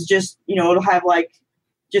is just it'll have like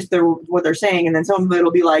just what they're saying, and then some of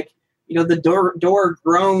it'll be like the door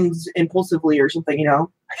groans impulsively or something.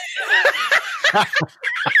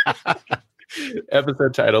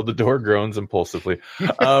 Episode title: The Door Groans Impulsively.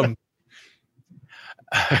 Well,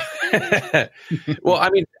 I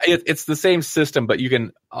mean, it's the same system, but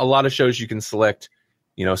a lot of shows you can select,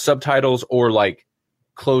 subtitles or like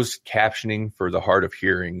closed captioning for the hard of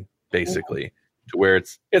hearing, basically, to where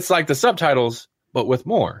it's like the subtitles, but with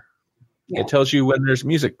more. Yeah. It tells you when there's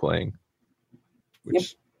music playing,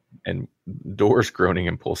 and doors groaning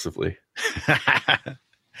impulsively.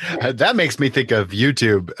 That makes me think of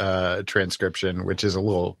YouTube transcription, which is a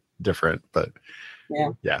little different, but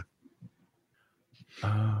yeah.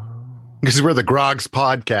 Because we're the Grogs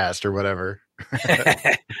podcast or whatever.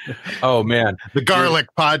 Oh man, the Garlic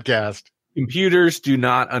podcast. Computers do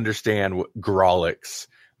not understand what Grolix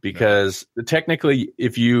because technically,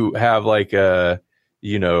 if you have like a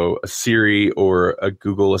Siri or a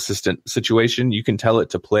Google Assistant situation, you can tell it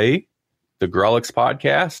to play the Grolix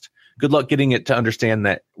podcast. Good luck getting it to understand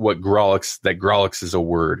that Grolix is a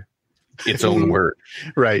word, its own word,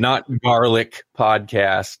 right? Not garlic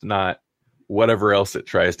podcast, not whatever else it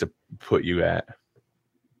tries to put you at.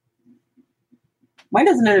 Mine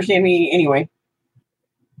doesn't understand me anyway.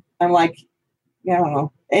 I'm like, I don't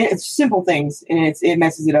know. It's simple things, and it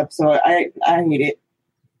messes it up. So I hate it.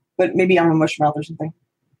 But maybe I'm a mush mouth or something.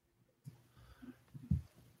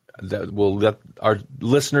 Let our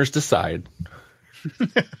listeners decide.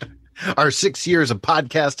 Our 6 years of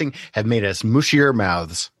podcasting have made us mushier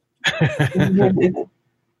mouths.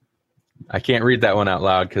 I can't read that one out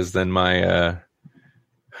loud because then my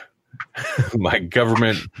my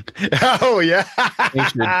government whole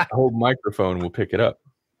microphone will pick it up.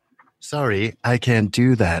 Sorry, I can't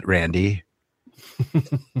do that, Randy.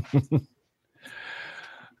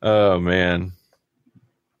 Oh man.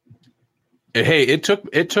 Hey, it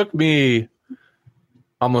took me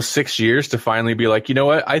almost 6 years to finally be like, you know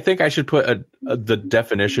what? I think I should put the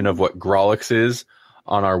definition of what Grolix is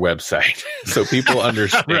on our website so people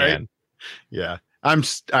understand. Right. Yeah, I'm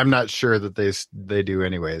not sure that they do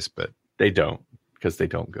anyways, but they don't because they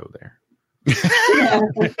don't go there.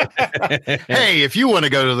 Hey, if you want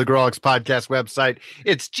to go to the Grolix podcast website,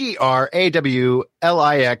 it's GRAWLIX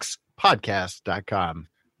podcast.com.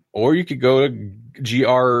 Or you could go to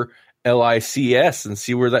GRLICS and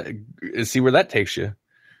see where that takes you.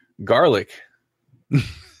 Garlic.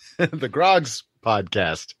 The Grogs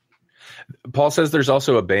podcast. Paul says there's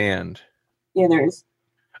also a band. Yeah, there is.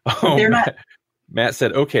 Oh, they're not. Matt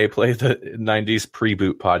said, okay, play the 90s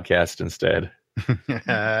pre-boot podcast instead.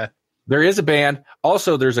 There is a band.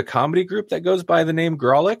 Also, there's a comedy group that goes by the name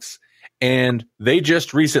Grolix, and they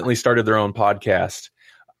just recently started their own podcast.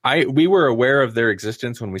 We were aware of their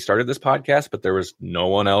existence when we started this podcast, but there was no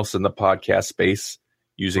one else in the podcast space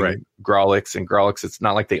using Grolix. And Grolix, it's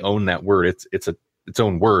not like they own that word. It's its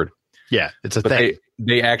own word. Yeah, it's a but thing.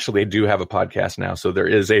 They actually do have a podcast now. So there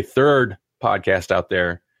is a third podcast out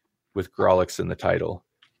there with Grolix in the title.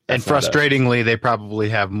 And frustratingly, they probably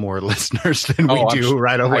have more listeners than we do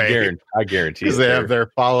right away. I guarantee because they have their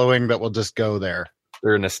following that will just go there.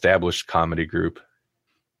 They're an established comedy group.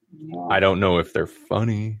 Yeah. I don't know if they're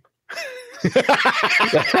funny.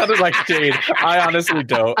 That sounded like shade. I honestly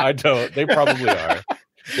don't. I don't. They probably are.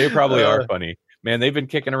 They probably are funny. Man, they've been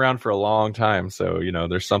kicking around for a long time. So,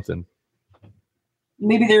 there's something.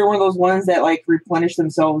 Maybe they're one of those ones that like replenish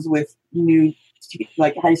themselves with new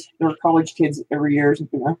like high school or college kids every year or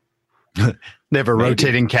something. They have a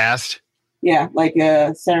rotating cast. Yeah, like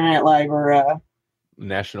Saturday Night Live or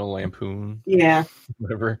National Lampoon. Yeah.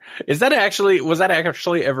 Whatever. Was that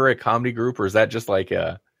actually ever a comedy group, or is that just like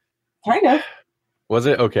a kind of? Was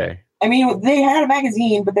it? Okay. I mean, they had a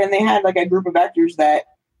magazine, but then they had like a group of actors that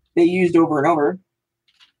they used over and over.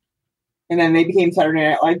 And then they became Saturday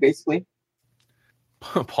Night Live, basically.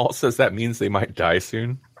 Paul says that means they might die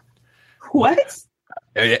soon. What?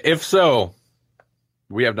 If so,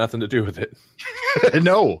 we have nothing to do with it.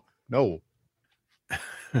 No.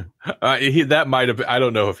 That might have. I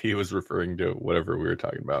don't know if he was referring to whatever we were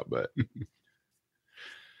talking about, but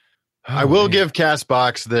I will give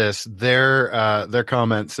Castbox this. Their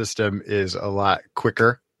comment system is a lot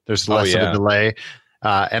quicker. There's less of a delay.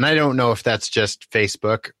 And I don't know if that's just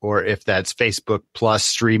Facebook or if that's Facebook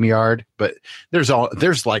plus StreamYard, but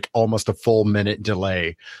there's like almost a full minute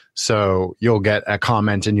delay. So you'll get a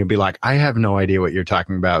comment and you'll be like, I have no idea what you're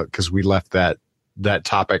talking about because we left that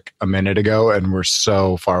topic a minute ago and we're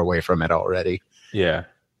so far away from it already. Yeah.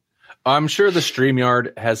 I'm sure the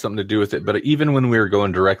StreamYard has something to do with it, but even when we were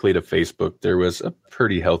going directly to Facebook, there was a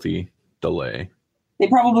pretty healthy delay. They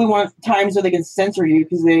probably want times where they can censor you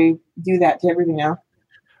because they do that to everything now.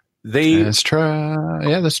 That's true.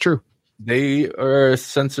 Yeah, that's true. They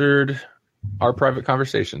censored our private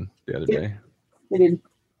conversation the other day. They did.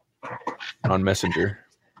 On Messenger.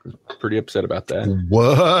 Pretty upset about that.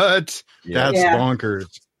 What? Yeah. That's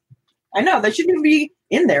bonkers. I know. They shouldn't be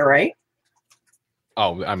in there, right?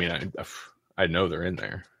 Oh, I mean, I know they're in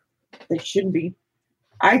there. They shouldn't be.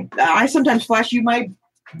 I sometimes flash you my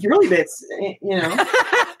girly bits,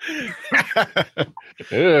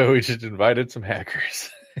 Ew, we just invited some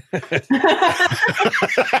hackers.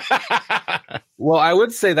 Well, I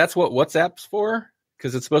would say that's what WhatsApp's for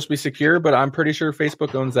because it's supposed to be secure, but I'm pretty sure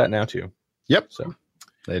Facebook owns that now too. Yep. So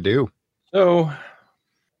they do. So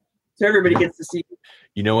everybody gets to see.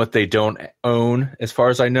 You know what they don't own, as far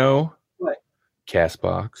as I know? What?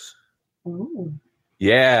 Castbox. Ooh.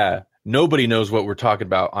 Yeah. Nobody knows what we're talking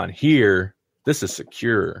about on here. This is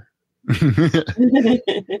secure.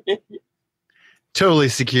 Totally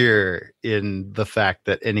secure in the fact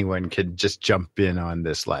that anyone could just jump in on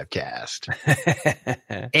this live cast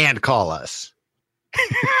and call us.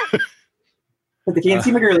 But they can't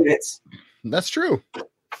see my girly bits. That's true.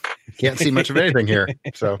 Can't see much of anything here.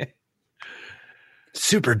 So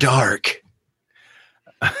super dark.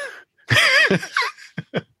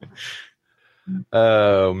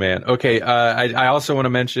 Oh man. Okay. I also want to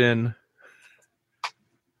mention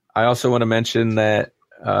that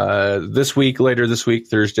later this week,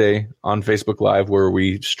 Thursday, on Facebook Live, where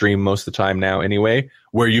we stream most of the time now anyway,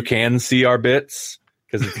 where you can see our bits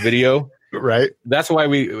because it's video. Right. That's why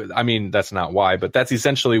that's not why, but that's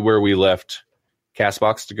essentially where we left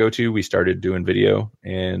Castbox to go to. We started doing video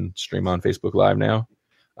and stream on Facebook Live now.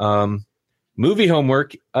 Movie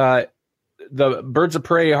homework. The Birds of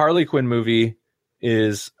Prey Harley Quinn movie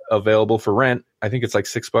is available for rent. I think it's like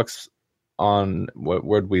 $6 on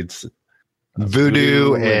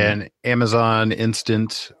Vudu and Amazon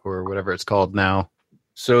Instant or whatever it's called now.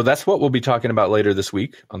 So that's what we'll be talking about later this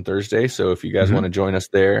week on Thursday. So if you guys want to join us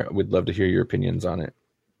there, we'd love to hear your opinions on it.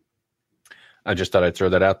 I just thought I'd throw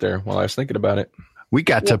that out there while I was thinking about it. We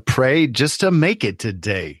got to pray just to make it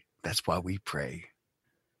today. That's why we pray.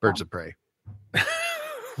 Birds of Prey.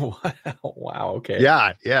 Wow. Okay.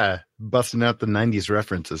 Yeah. Busting out the 90s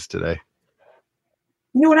references today.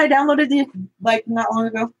 You know what I downloaded not long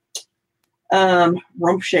ago?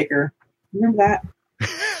 Rump Shaker. Remember that?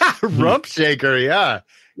 Rump Shaker, yeah.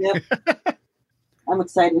 Yep. I'm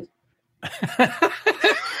excited.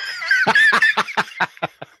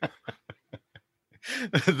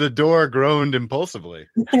 The door groaned impulsively.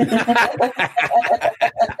 What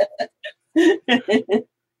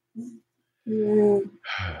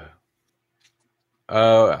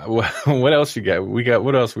else you got?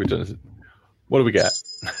 What else we done? What do we got?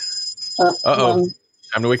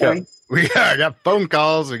 Time to wake up. We got phone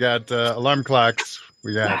calls. We got alarm clocks.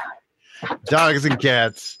 We got dogs and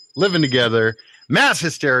cats living together. Mass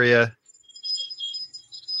hysteria.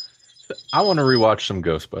 I want to rewatch some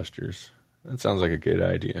Ghostbusters. That sounds like a good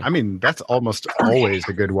idea. I mean, that's almost always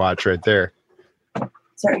a good watch right there.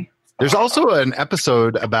 Sorry. There's also an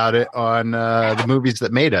episode about it on the movies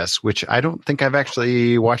that made us, which I don't think I've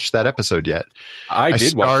actually watched that episode yet. I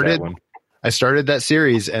did watch that one. I started that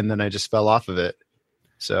series and then I just fell off of it.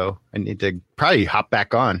 So I need to probably hop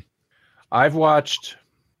back on. I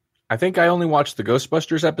think I only watched the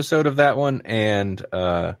Ghostbusters episode of that one and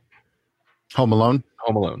Home Alone.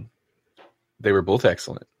 Home Alone. They were both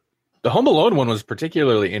excellent. The Home Alone one was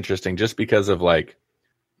particularly interesting just because of like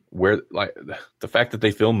where like the fact that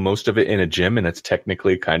they filmed most of it in a gym and it's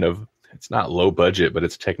technically kind of, it's not low budget, but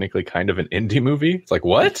it's technically kind of an indie movie. It's like,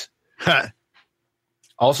 what?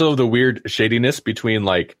 Also the weird shadiness between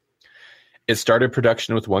like, it started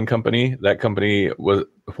production with one company. That company was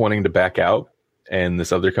wanting to back out and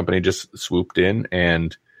this other company just swooped in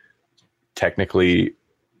and technically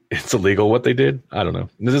it's illegal what they did. I don't know.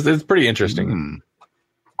 It's pretty interesting.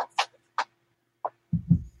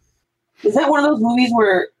 Is that one of those movies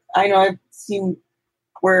where I know I've seen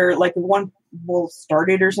where like one will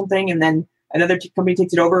start it or something and then another company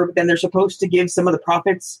takes it over, but then they're supposed to give some of the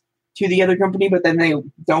profits to the other company, but then they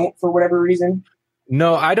don't for whatever reason?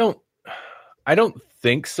 No, I don't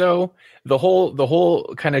think so. The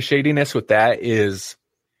whole kind of shadiness with that is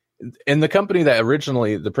in the company that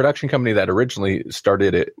originally, the production company that originally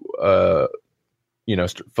started it,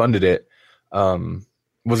 funded it,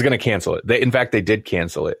 was going to cancel it. In fact, they did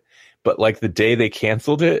cancel it. But like the day they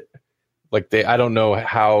canceled it, I don't know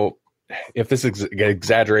how, if this is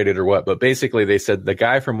exaggerated or what, but basically they said the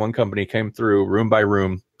guy from one company came through room by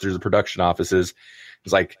room through the production offices. It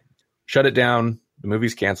was like, shut it down. The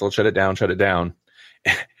movie's canceled. Shut it down. Shut it down.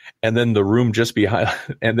 And then the room just behind,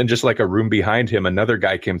 and then just like a room behind him, another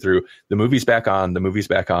guy came through. The movie's back on. The movie's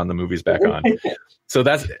back on. The movie's back on. So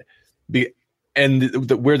that's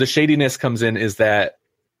where the shadiness comes in is that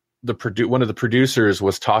one of the producers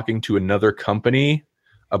was talking to another company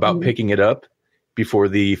about picking it up before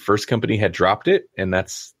the first company had dropped it. And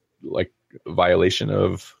that's like a violation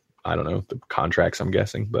of, I don't know, the contracts, I'm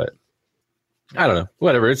guessing, but I don't know,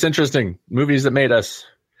 whatever. It's interesting. Movies that made us.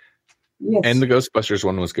 Yes. And the Ghostbusters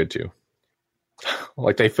one was good too.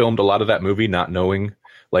 Like they filmed a lot of that movie not knowing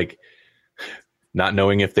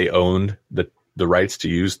if they owned the rights to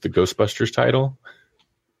use the Ghostbusters title.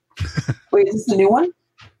 Wait, is this the new one?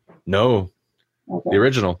 No, okay. The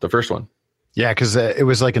original, the first one. Yeah, because it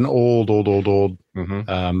was like an old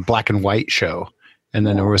black and white show. And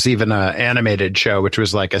then there was even an animated show, which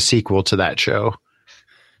was like a sequel to that show.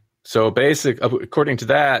 So according to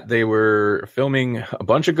that, they were filming a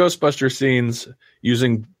bunch of Ghostbusters scenes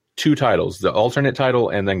using two titles, the alternate title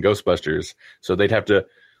and then Ghostbusters. So they'd have to,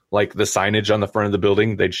 like the signage on the front of the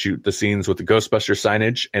building, they'd shoot the scenes with the Ghostbusters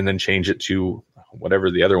signage and then change it to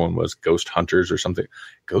whatever the other one was, Ghost Hunters or something.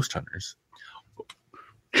 Ghost Hunters.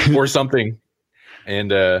 Or something.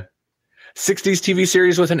 And 60s TV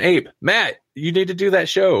series with an ape. Matt, you need to do that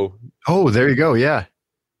show. Oh, there you go. Yeah.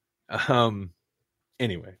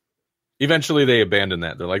 Anyway. Eventually they abandoned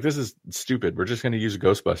that. They're like, this is stupid. We're just going to use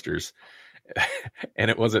Ghostbusters.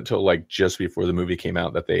 And it wasn't until like just before the movie came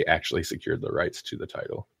out that they actually secured the rights to the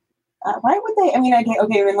title. Why would they? I mean,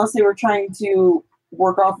 okay, unless they were trying to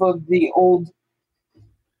work off of the old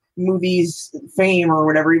movies fame or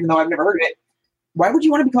whatever, even though I've never heard of it. Why would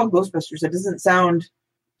you want to be called Ghostbusters? That doesn't sound...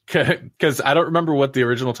 Because I don't remember what the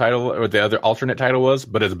original title or the other alternate title was,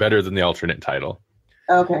 but it's better than the alternate title.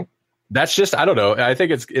 Okay. That's just, I don't know. I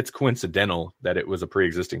think it's coincidental that it was a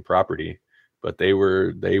pre-existing property, but they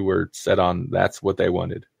were set on that's what they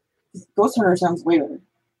wanted. Ghost Hunter sounds way better.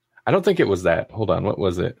 I don't think it was that. Hold on, what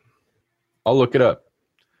was it? I'll look it up.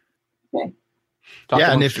 Okay.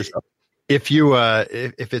 Yeah, and if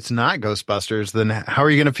it's not Ghostbusters, then how are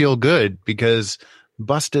you going to feel good? Because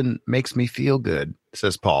bustin' makes me feel good,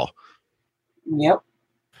 says Paul. Yep.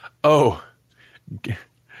 Oh,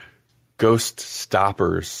 Ghost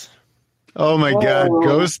Stoppers. Oh my God,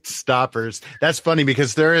 Ghost Stoppers. That's funny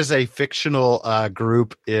because there is a fictional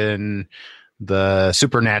group in the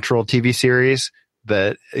Supernatural TV series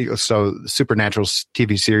Supernatural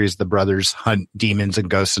TV series, the brothers hunt demons and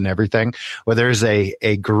ghosts and everything. Well, there's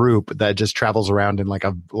a group that just travels around in like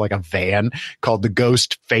a van called the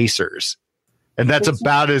Ghost Facers. And that's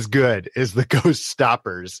about as good as the Ghost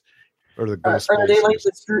Stoppers or the Ghost Are they like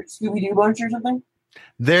the Scooby-Doo bunch or something?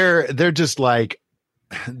 They're just like,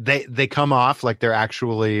 they come off like they're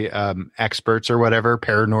actually experts or whatever,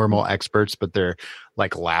 paranormal experts, but they're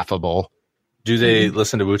like laughable. Do they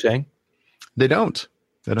listen to Wu-Tang? They don't.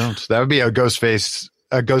 That would be a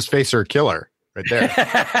Ghostfacer killer right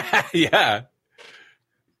there. Yeah.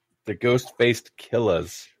 The ghost-faced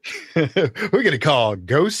killers. We're going to call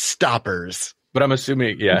Ghost Stoppers. But I'm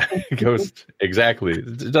assuming, yeah, Ghost. Exactly.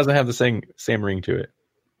 It doesn't have the same ring to it.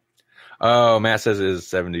 Oh, Matt says it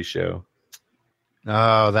is a 70s show.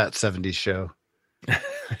 Oh, that 70s show.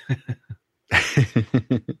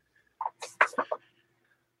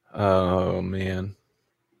 Oh, man.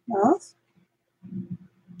 Well,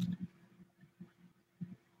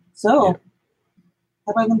 so,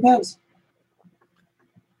 how about them Pevs?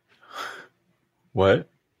 What?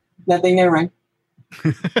 That thing never rang.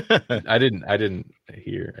 I didn't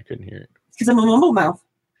hear. I couldn't hear it. Because I'm a mumble mouth.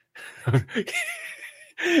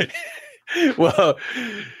 Well,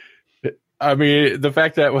 I mean, the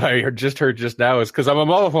fact that what I just heard just now is because I'm a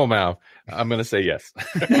mouthful mouth. I'm going to say yes.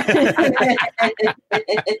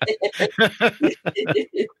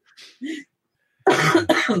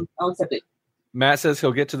 I'll accept it. Matt says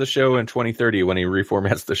he'll get to the show in 2030 when he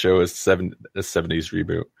reformats the show as a 70s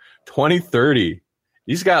reboot. 2030.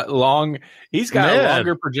 He's got a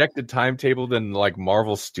longer projected timetable than like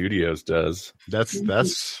Marvel Studios does.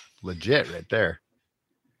 That's legit right there.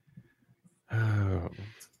 Oh,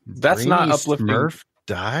 that's Brainy not uplifting. Smurf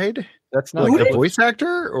died? That's not like the voice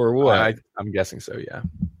actor or what? I'm guessing so, yeah.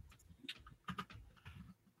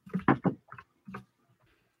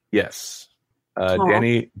 Yes.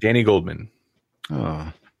 Danny Goldman.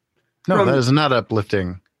 Oh. No, that is not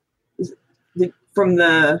uplifting. From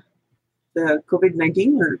the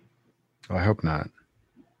COVID-19 or? Oh, I hope not.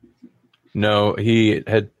 No, he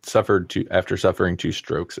had suffered after suffering 2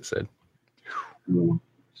 strokes, it said. Mm.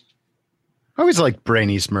 I always like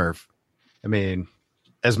Brainy Smurf. I mean,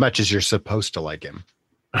 as much as you're supposed to like him.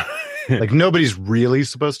 Like nobody's really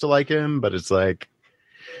supposed to like him, but it's like,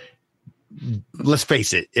 let's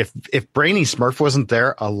face it, if Brainy Smurf wasn't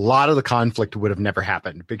there, a lot of the conflict would have never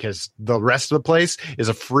happened because the rest of the place is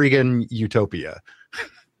a friggin' utopia.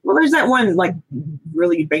 Well, there's that one like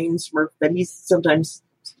really vain Smurf that he sometimes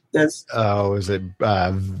does. Oh, is it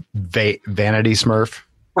Vanity Smurf?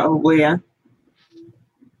 Probably, yeah.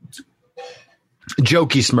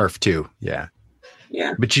 Jokey Smurf too, yeah.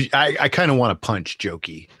 Yeah. But I kind of want to punch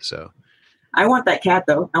Jokey, so. I want that cat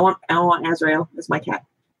though. I want Azrael as my cat.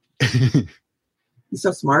 He's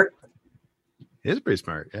so smart. He is pretty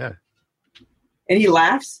smart, yeah. And he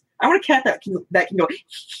laughs. I want a cat that can go.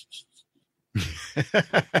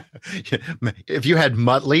 If you had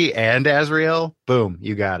Muttley and Azrael, boom,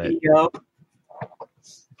 you got it. Yep.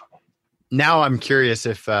 Now I'm curious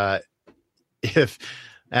if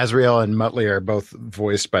Azrael and Muttley are both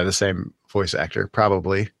voiced by the same voice actor.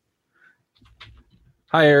 Probably.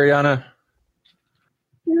 Hi, Ariana.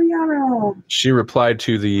 Ariana. She replied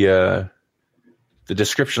to the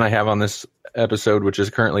description I have on this episode, which is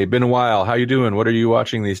currently been a while. How you doing? What are you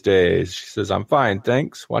watching these days? She says, I'm fine,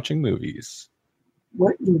 thanks. Watching movies.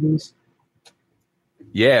 What movies?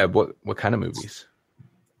 Yeah, what kind of movies?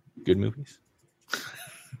 Good movies?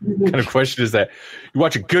 What kind of question is that? You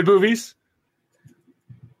watching good movies?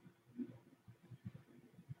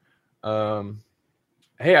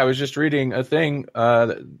 Hey, I was just reading a thing.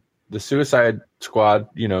 The Suicide Squad,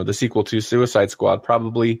 the sequel to Suicide Squad,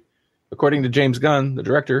 probably, according to James Gunn, the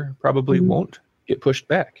director, probably won't get pushed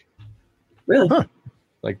back. Really? Huh.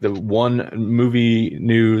 Like the one movie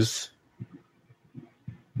news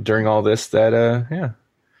during all this that, yeah.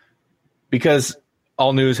 Because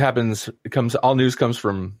all news comes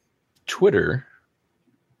from Twitter.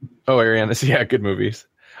 Oh, Ariana, yeah, good movies.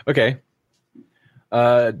 Okay.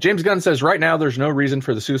 James Gunn says right now there's no reason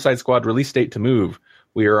for the Suicide Squad release date to move.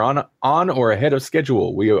 We are on or ahead of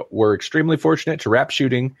schedule. We were extremely fortunate to wrap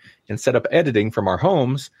shooting and set up editing from our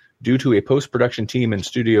homes due to a post-production team in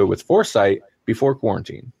studio with foresight before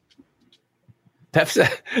quarantine. That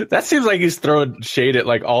seems like he's throwing shade at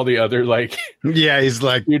like all the other like. Yeah, he's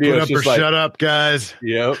like, put up or shut up, guys.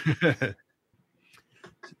 Yep.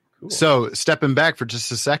 Cool. So stepping back for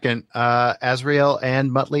just a second, Azrael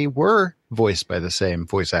and Muttley were voiced by the same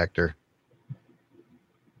voice actor.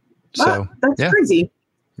 So that's crazy.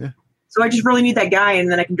 Yeah. So I just really need that guy,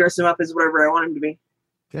 and then I can dress him up as whatever I want him to be.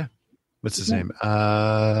 Yeah. What's his name?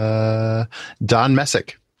 Don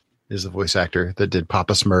Messick is the voice actor that did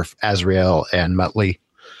Papa Smurf, Azrael, and Muttley.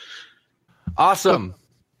 Awesome.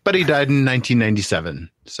 But he died in 1997,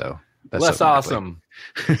 so that's less awesome.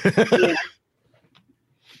 Yeah.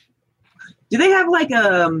 Do they have like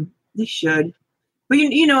they should, but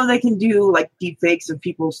they can do like deep fakes of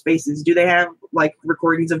people's faces. Do they have like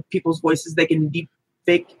recordings of people's voices they can deep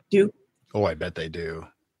fake do? Oh, I bet they do.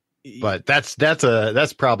 but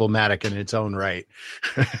that's problematic in its own right.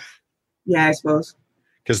 Yeah, I suppose.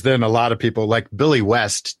 Because then a lot of people like Billy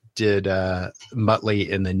West did Muttley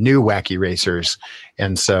in the new Wacky Racers.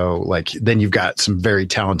 And so like then you've got some very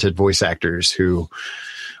talented voice actors who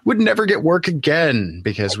would never get work again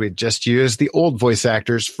because we'd just use the old voice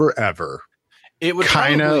actors forever. It would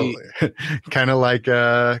kind of like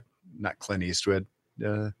not Clint Eastwood,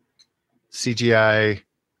 CGI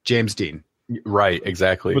James Dean. Right,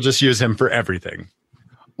 exactly. We'll just use him for everything.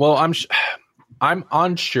 Well, I'm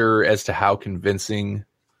unsure as to how convincing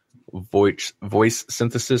voice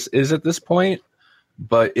synthesis is at this point,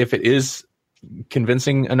 but if it is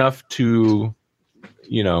convincing enough to,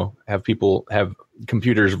 have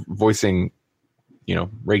computers voicing,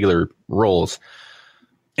 regular roles,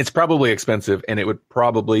 it's probably expensive, and it would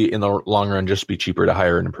probably in the long run just be cheaper to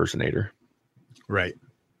hire an impersonator. Right.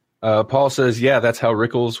 Paul says, yeah, that's how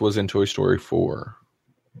Rickles was in Toy Story 4.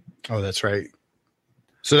 Oh, that's right.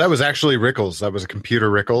 So that was actually Rickles. That was a computer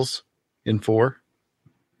Rickles in 4.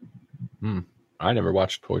 I never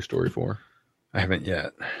watched Toy Story 4. I haven't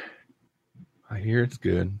yet. I hear it's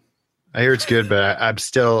good. But I'm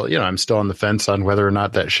still, I'm still on the fence on whether or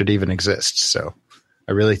not that should even exist. So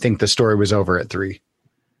I really think the story was over at 3.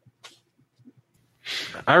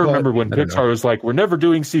 I remember when Pixar was like, we're never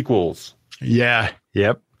doing sequels. Yeah.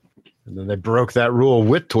 Yep. And then they broke that rule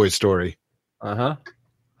with Toy Story. Uh-huh.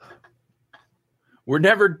 We're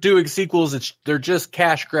never doing sequels. They're just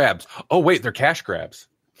cash grabs. Oh, wait, they're cash grabs.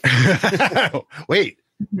 Wait,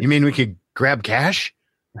 you mean we could grab cash?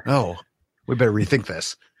 Oh, we better rethink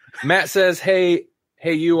this. Matt says, hey,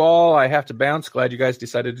 you all, I have to bounce. Glad you guys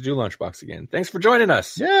decided to do Lunchbox again. Thanks for joining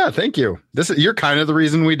us. Yeah, thank you. You're kind of the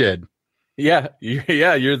reason we did. Yeah,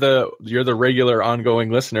 you're the regular ongoing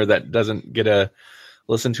listener that doesn't get to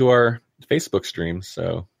listen to our Facebook streams.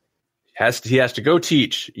 So he has to go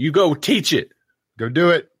teach. You go teach it. Go do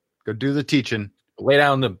it. Go do the teaching. Lay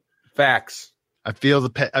down the facts. I feel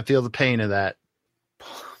the pain of that.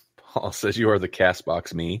 Paul says you are the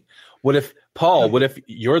Castbox me. What if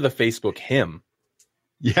you're the Facebook him?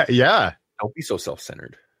 Yeah. Don't be so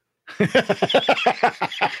self-centered.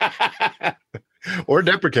 Or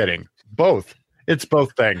deprecating. Both. It's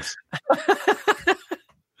both things.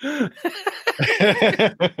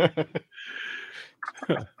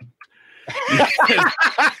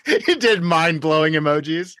 You did mind-blowing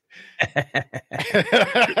emojis.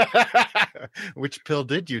 Which pill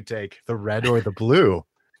did you take? The red or the blue?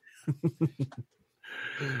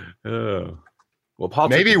 Oh. Well, Paul,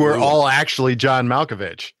 maybe we're all actually John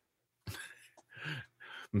Malkovich.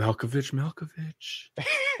 Malkovich.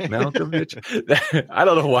 I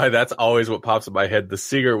don't know why that's always what pops in my head. The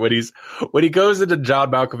singer, when he goes into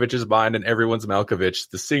John Malkovich's mind and everyone's Malkovich,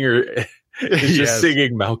 the singer is just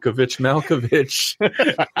singing Malkovich.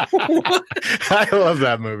 I love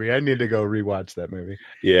that movie. I need to go rewatch that movie.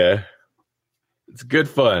 Yeah. It's good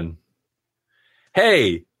fun.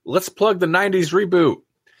 Hey, let's plug the 90s reboot.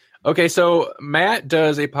 Okay, so Matt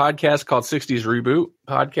does a podcast called 60s Reboot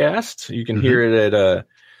Podcast. You can hear it at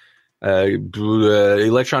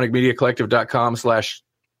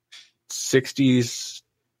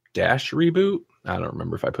electronicmediacollective.com/60s-reboot. I don't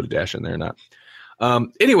remember if I put a dash in there or not.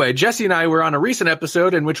 Anyway, Jesse and I were on a recent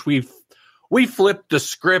episode in which we flipped the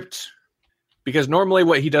script, because normally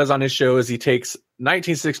what he does on his show is he takes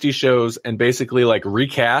 1960s shows and basically like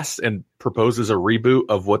recasts and proposes a reboot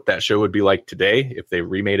of what that show would be like today if they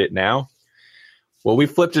remade it now. Well, we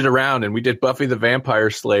flipped it around and we did Buffy the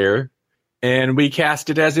Vampire Slayer, and we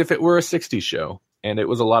cast it as if it were a 60s show, and it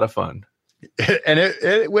was a lot of fun. And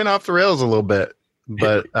it went off the rails a little bit,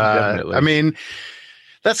 but I mean,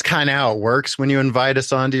 that's kind of how it works when you invite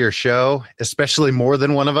us onto your show, especially more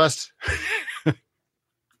than one of us.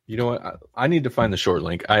 You know what? I need to find the short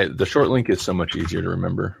link. The short link is so much easier to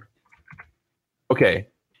remember. Okay.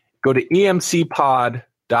 Go to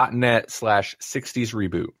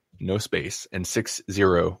emcpod.net/60sreboot. No space. And 60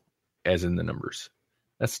 as in the numbers.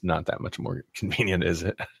 That's not that much more convenient, is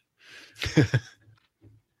it?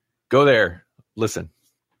 Go there. Listen.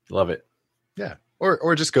 Love it. Yeah.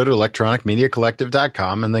 Or just go to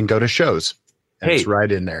electronicmediacollective.com and then go to shows. And it's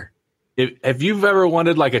right in there. If you've ever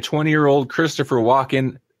wanted like a 20-year-old Christopher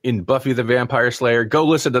Walken in Buffy the Vampire Slayer, go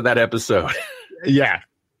listen to that episode. Yeah.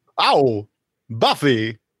 Oh,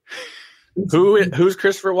 Buffy. Who's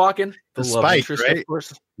Christopher Walken? The Spike, right? Of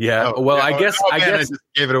course. Yeah. I guess I just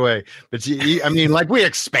gave it away. But I mean, like, we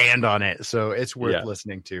expand on it, so it's worth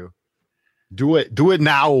listening to. Do it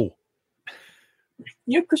now.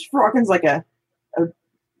 Christopher Walken's like a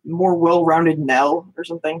more well-rounded Nell or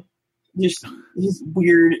something. He's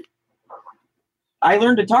weird. I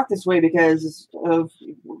learned to talk this way because of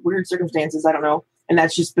weird circumstances. I don't know. And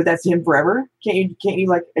but that's him forever. Can't you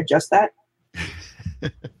like adjust that?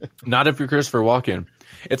 Not if you're Christopher Walken.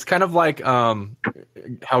 It's kind of like how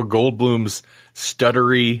Goldblum's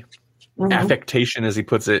stuttery affectation, as he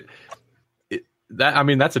puts it,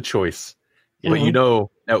 that's a choice. But you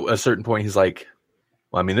know, at a certain point, he's like,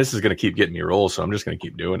 well, I mean, this is going to keep getting me roles, so I'm just going to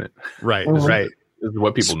keep doing it. Right, right. This is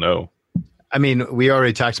what people know. I mean, we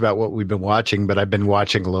already talked about what we've been watching, but I've been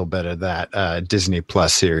watching a little bit of that Disney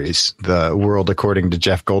Plus series, The World According to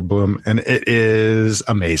Jeff Goldblum, and it is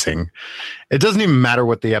amazing. It doesn't even matter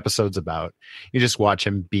what the episode's about. You just watch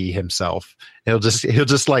him be himself. He'll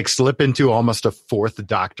just like slip into almost a fourth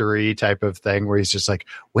doctory type of thing where he's just like,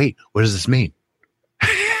 wait, what does this mean?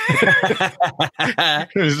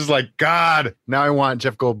 It's just like, God, now I want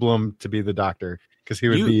Jeff Goldblum to be the Doctor because he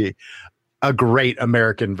would be a great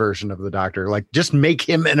American version of the Doctor. Like, just make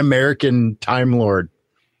him an American Time Lord.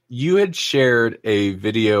 You had shared a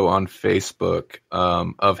video on Facebook of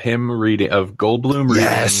Goldblum reading.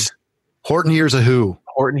 Yes. Horton Hears a Who.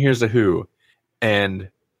 Horton Hears a Who. And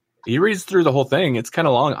he reads through the whole thing. It's kind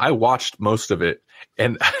of long. I watched most of it,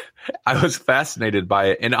 and I was fascinated by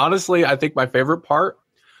it. And honestly, I think my favorite part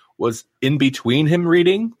was in between him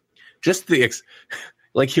reading, just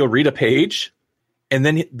like he'll read a page, and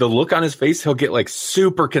then the look on his face, he'll get like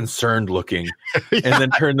super concerned looking, and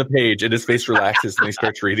then turn the page, and his face relaxes, and he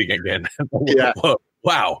starts reading again. Yeah.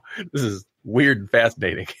 Wow, this is weird and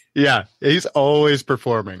fascinating. Yeah, he's always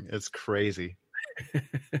performing. It's crazy.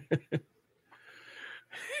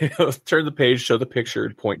 He'll turn the page, show the picture,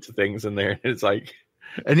 and point to things in there. And it's like,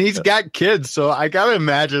 and he's got kids, so I gotta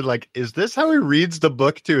imagine, like, is this how he reads the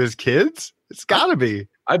book to his kids? It's gotta be.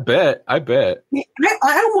 I bet. I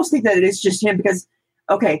almost think that it is just him because,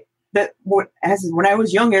 okay, when I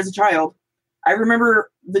was young as a child, I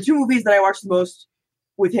remember the two movies that I watched the most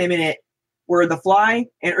with him in it were The Fly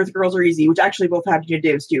and Earth Girls Are Easy, which actually both have Gina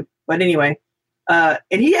Davis too. But anyway, and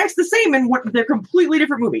he acts the same in they're completely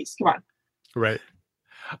different movies. Come on. Right.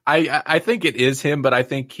 I think it is him, but I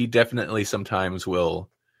think he definitely sometimes will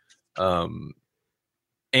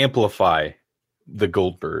amplify the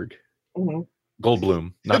Goldblum,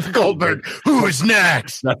 not the Goldberg. Who's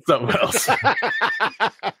next? Not something else.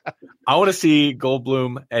 I want to see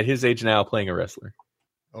Goldblum at his age now playing a wrestler.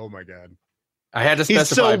 Oh my God. I had to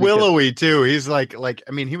specify. He's so willowy too. He's like,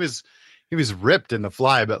 I mean, he was ripped in The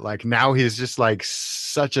Fly, but like now he's just like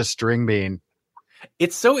such a string bean.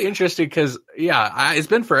 It's so interesting because, it's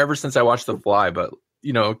been forever since I watched The Fly, but,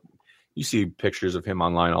 you know, you see pictures of him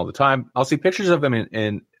online all the time. I'll see pictures of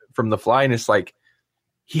him from The Fly, and it's like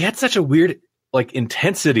he had such a weird, like,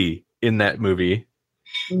 intensity in that movie.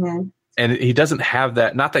 Mm-hmm. And he doesn't have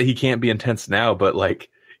that. Not that he can't be intense now, but, like,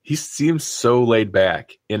 he seems so laid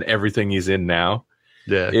back in everything he's in now.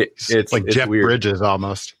 Yeah. It's like Jeff weird. Bridges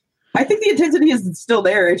almost. I think the intensity is still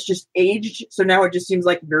there. It's just aged, so now it just seems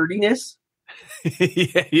like nerdiness.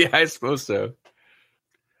 yeah, I suppose so.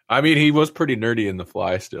 I mean, he was pretty nerdy in The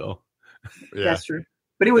Fly still. Yeah. That's true.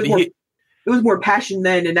 But it was more passion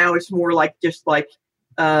then, and now it's more like just like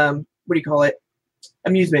what do you call it?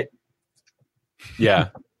 Amusement. Yeah.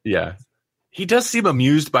 He does seem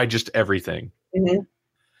amused by just everything. Mm-hmm.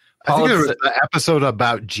 I think there was an episode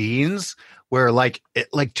about jeans where like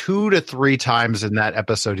 2 to 3 times in that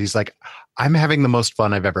episode he's like, I'm having the most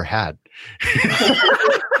fun I've ever had.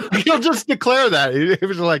 He'll just declare that. He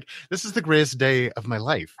was like, this is the greatest day of my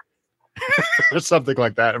life. Or something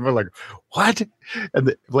like that. And we're like, what?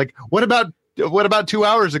 And what about 2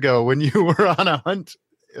 hours ago when you were on a hunt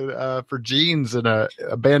for jeans in a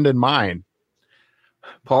abandoned mine?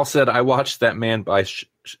 Paul said, I watched that man buy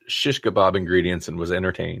shish kebab ingredients and was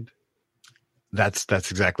entertained. That's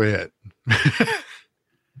exactly it.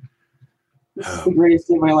 This is the greatest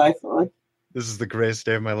day of my life. This is the greatest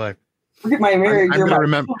day of my life. Forget my marriage. I'm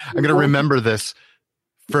gonna remember this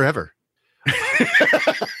forever.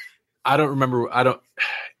 I don't remember.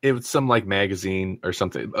 It was some like magazine or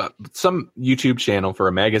something, some YouTube channel for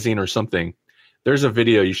a magazine or something. There's a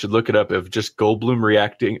video, you should look it up, of just Goldblum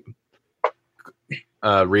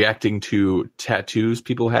reacting to tattoos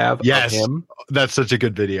people have of him. That's such a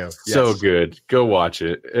good video. So yes. good. Go watch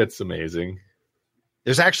it. It's amazing.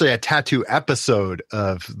 There's actually a tattoo episode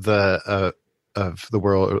of the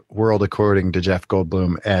world according to Jeff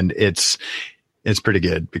Goldblum, and it's pretty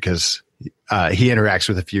good because he interacts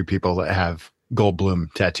with a few people that have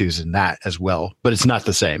Goldblum tattoos in that as well, but it's not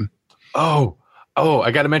the same. Oh, I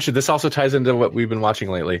got to mention, this also ties into what we've been watching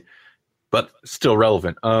lately, but still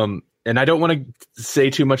relevant. And I don't want to say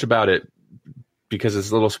too much about it because it's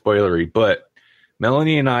a little spoilery, but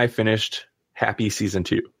Melanie and I finished happy season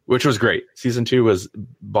 2, which was great. Season 2 was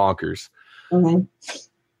bonkers. Mm-hmm.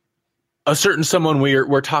 A certain someone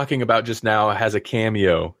we're talking about just now has a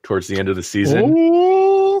cameo towards the end of the season.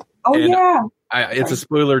 Oh, And yeah. It's a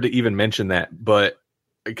spoiler to even mention that, but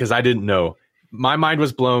because I didn't know. My mind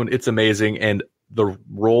was blown. It's amazing. And the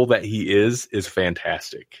role that he is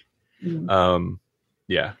fantastic. Mm.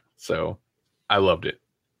 Yeah. So I loved it.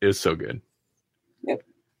 It was so good. Yep.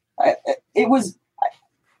 It was,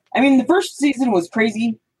 I mean, the first season was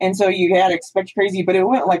crazy. And so you had to expect crazy, but it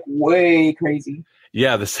went like way crazy.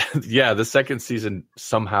 Yeah. The second season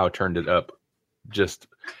somehow turned it up.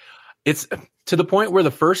 It's to the point where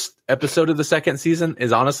the first episode of the second season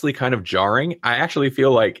is honestly kind of jarring. I actually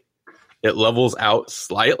feel like it levels out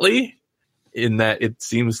slightly in that it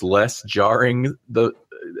seems less jarring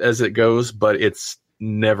as it goes, but it's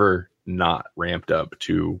never not ramped up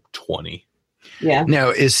to 20. Yeah. Now,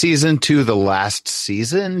 is season 2 the last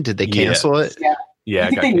season? Did they cancel it? Yeah. Yeah. I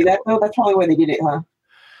think they knew that, though. That's probably why they did it, huh?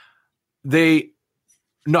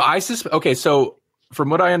 Okay, so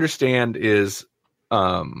from what I understand is,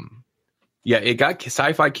 it got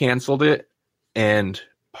Sci-Fi canceled it, and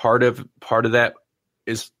part of that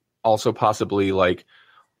is also possibly like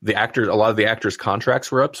a lot of the actors'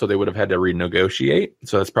 contracts were up, so they would have had to renegotiate.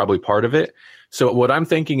 So that's probably part of it. So what I'm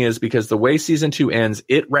thinking is, because the way season 2 ends,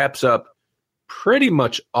 it wraps up pretty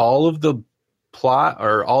much all of the plot,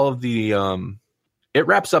 or all of the it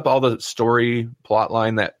wraps up all the story plot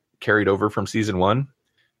line that carried over from season 1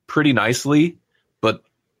 pretty nicely, but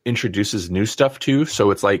introduces new stuff too.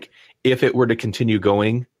 So it's like, if it were to continue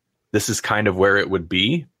going, this is kind of where it would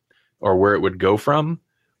be, or where it would go from.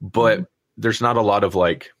 But there's not a lot of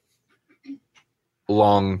like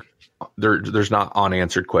long, there's not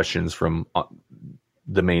unanswered questions from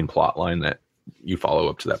the main plot line that you follow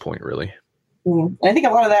up to that point, really. Mm-hmm. I think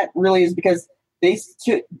a lot of that really is because they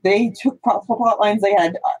took plot lines they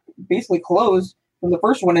had basically closed from the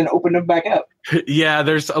first one and opened them back up. Yeah,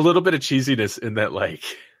 there's a little bit of cheesiness in that, like,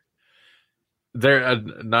 they're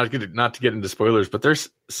not to get into spoilers, but there's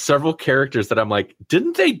several characters that I'm like,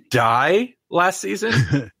 didn't they die last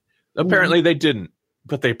season? Apparently they didn't,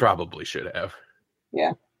 but they probably should have.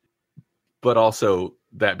 Yeah. But also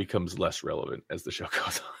that becomes less relevant as the show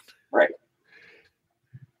goes on. Right.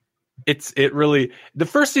 The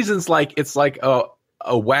first season's like, it's like a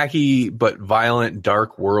wacky but violent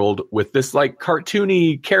dark world with this like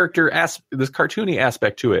cartoony this cartoony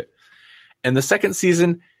aspect to it. And the second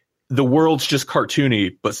season, the world's just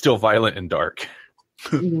cartoony but still violent and dark.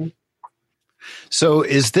 Mm-hmm. So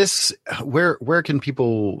is this, where can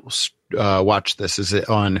people watch this? Is it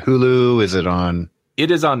on Hulu? Is it on? It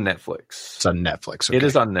is on Netflix. It's on Netflix. Okay. It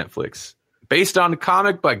is on Netflix. Based on a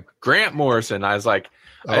comic by Grant Morrison. I was like,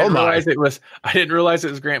 I didn't realize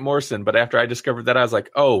it was Grant Morrison, but after I discovered that, I was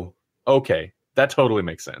like, oh, okay. That totally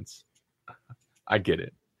makes sense. I get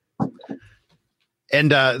it.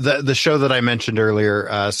 And the show that I mentioned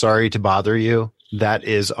earlier, Sorry to Bother You, that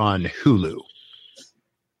is on Hulu.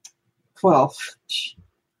 12.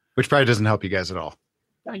 Which probably doesn't help you guys at all.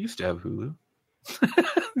 I used to have Hulu.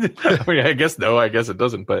 I mean, I guess it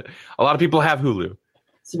doesn't, but a lot of people have Hulu.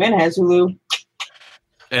 Savannah has Hulu.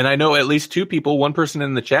 And I know at least 2 people, one person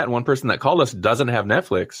in the chat and one person that called us, doesn't have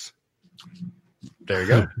Netflix. There you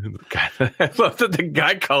go. I love that the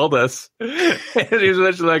guy called us. And he was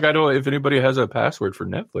actually like, I don't know if anybody has a password for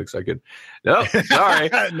Netflix. I could. No, sorry.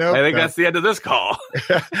 Nope, I think that's the end of this call.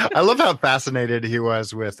 I love how fascinated he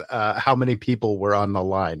was with how many people were on the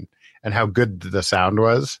line and how good the sound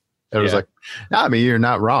was. It was like, no, I mean, you're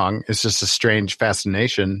not wrong. It's just a strange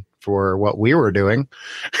fascination for what we were doing.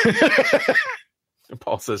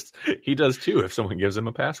 Paul says he does too if someone gives him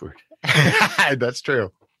a password. That's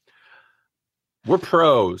true. We're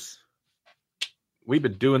pros. We've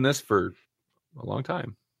been doing this for a long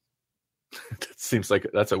time. It seems like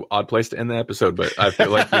that's an odd place to end the episode, but I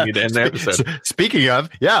feel like we need to end the episode. Speaking of,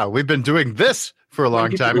 we've been doing this for a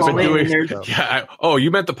long time. You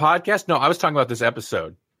meant the podcast? No, I was talking about this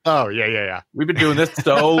episode. Oh, yeah. We've been doing this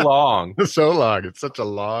so long. So long. It's such a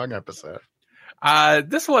long episode.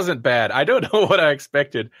 This wasn't bad. I don't know what I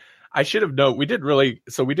expected. I should have known. We didn't really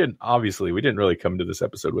come to this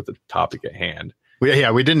episode with a topic at hand. We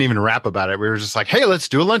didn't even rap about it. We were just like, hey, let's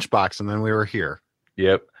do a lunchbox. And then we were here.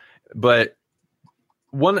 Yep. But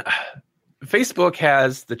Facebook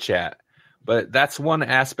has the chat, but that's one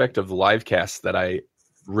aspect of the live cast that I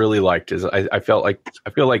really liked is I feel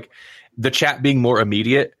like the chat being more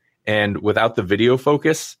immediate and without the video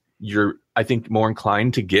focus, you're, I think, more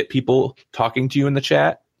inclined to get people talking to you in the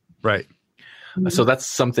chat. Right. So that's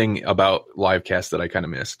something about live cast that I kind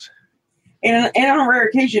of missed. And on a rare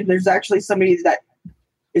occasion, there's actually somebody that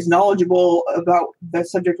is knowledgeable about the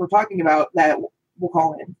subject we're talking about, that we'll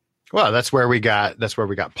call in. Well, that's where we got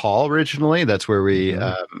Paul originally. That's where we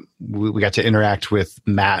got to interact with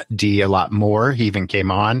Matt D a lot more. He even came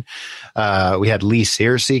on. We had Lee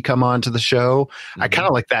Searcy come on to the show. I kind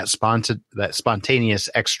of like that spontaneous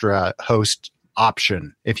extra host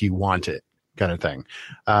option if you want it, kind of thing.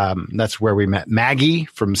 That's where we met Maggie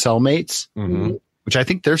from Cellmates, which I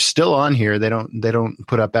think they're still on here. They don't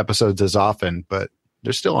put up episodes as often, but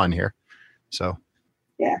they're still on here. So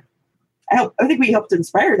yeah. I think we helped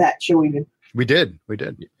inspire that show even. We did.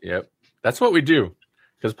 Yep. That's what we do.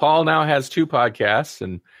 Because Paul now has 2 podcasts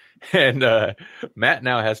and Matt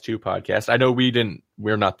now has 2 podcasts. I know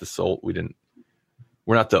we're not the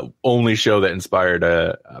only show that inspired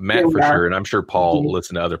Matt for sure. And I'm sure Paul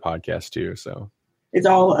listened to other podcasts too. So it's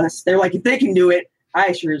all us. They're like, if they can do it,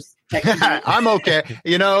 I sure as heck can do it. I'm okay.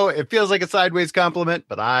 It feels like a sideways compliment,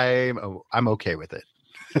 but I'm okay with it.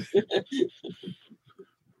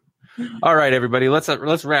 All right, everybody, let's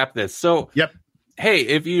wrap this. So, yep. Hey,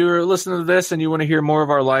 if you're listening to this and you want to hear more of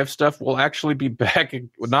our live stuff, we'll actually be back.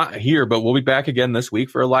 Not here, but we'll be back again this week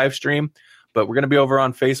for a live stream. But we're going to be over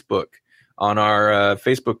on Facebook, on our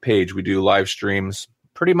Facebook page. We do live streams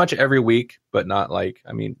pretty much every week, but not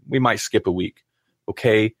we might skip a week.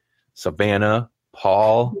 Okay, Savannah,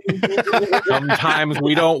 Paul. Sometimes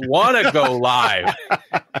we don't want to go live.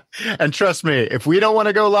 And trust me, if we don't want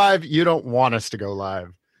to go live, you don't want us to go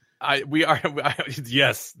live.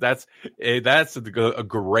 Yes, that's a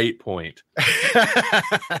great point.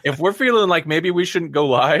 If we're feeling like maybe we shouldn't go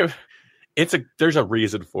live, there's a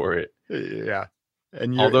reason for it. Yeah.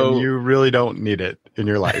 And you really don't need it in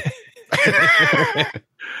your life.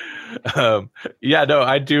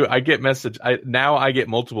 I do. I get I get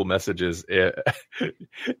multiple messages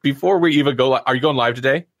before we even go live. Are you going live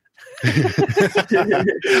today? I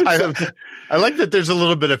like that there's a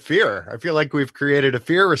little bit of fear. I feel like we've created a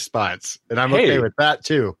fear response, and I'm okay with that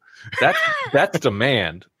too. That's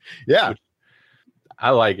demand. Yeah.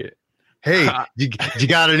 I like it. Hey, you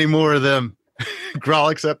got any more of them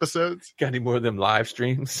Grolix episodes? Got any more of them live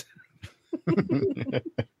streams?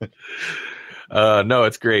 No,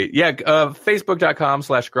 it's great. Yeah.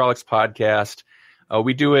 Facebook.com/Grolix podcast.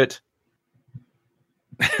 We do it.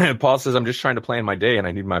 Paul says, I'm just trying to plan my day and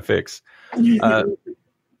I need my fix.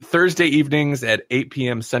 Thursday evenings at 8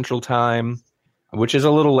 p.m. Central Time, which is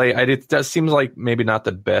a little late. It seems like maybe not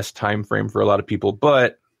the best time frame for a lot of people,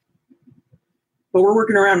 but we're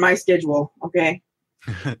working around my schedule. Okay.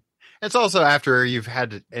 It's also after you've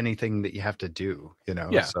had anything that you have to do,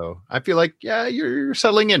 Yeah. So I feel like, you're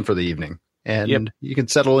settling in for the evening and you can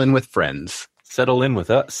settle in with friends. Settle in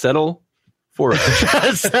with us. Settle for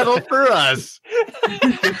us. Settle for us.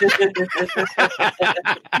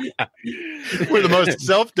 We're the most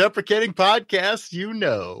self-deprecating podcast,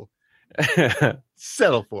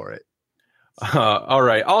 Settle for it. All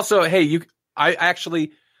right. Also, hey, I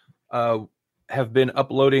actually have been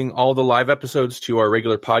uploading all the live episodes to our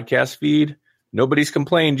regular podcast feed. Nobody's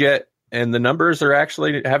complained yet, and the numbers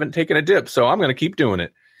haven't taken a dip, so I'm going to keep doing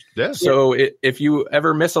it. Yeah. So if you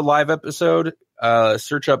ever miss a live episode,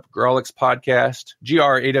 search up Grolix Podcast,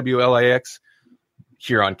 GRAWLIX,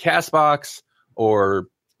 here on Castbox or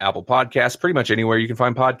Apple Podcasts, pretty much anywhere you can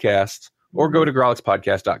find podcasts, or go to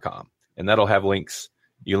grolixpodcast.com, and that'll have links.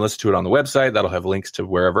 You can listen to it on the website. That'll have links to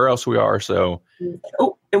wherever else we are. So,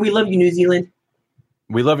 and we love you, New Zealand.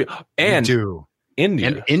 We love you. And India.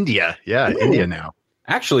 And India. Yeah, Ooh. India now.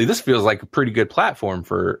 Actually, this feels like a pretty good platform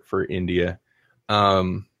for India.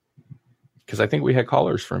 Because I think we had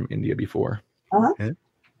callers from India before. Uh-huh. Yeah.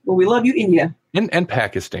 Well, we love you, India. And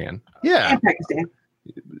Pakistan. Yeah. And Pakistan.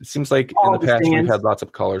 It seems like all in the past we've had lots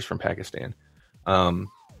of callers from Pakistan.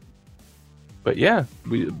 But yeah,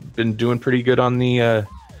 we've been doing pretty good on the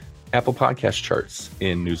Apple Podcast charts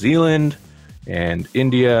in New Zealand and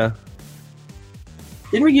India.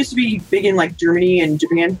 Didn't we used to be big in like Germany and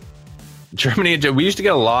Japan? We used to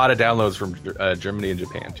get a lot of downloads from Germany and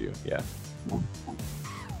Japan too. Yeah.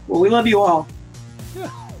 Well, we love you all. Yeah.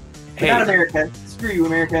 Hey. Not America. Screw you,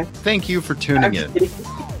 America. Thank you for tuning in.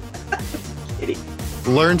 Kidding.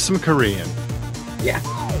 Learn some Korean. Yeah.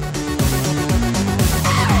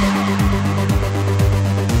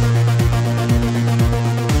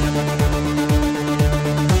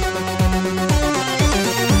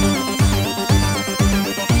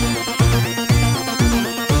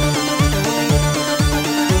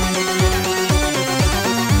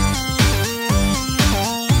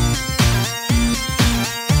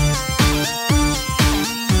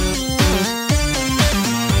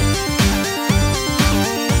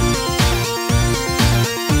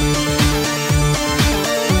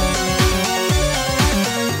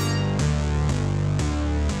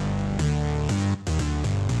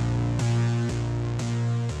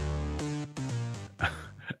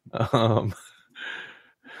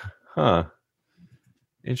 Huh.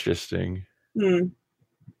 Interesting. Hmm.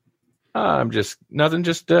 I'm just nothing.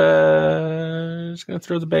 Just gonna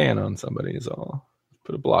throw the ban on somebody. Is all.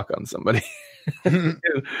 Put a block on somebody.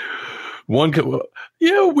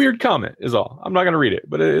 Weird comment is all. I'm not gonna read it,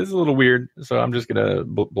 but it is a little weird, so I'm just gonna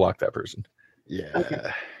block that person. Yeah.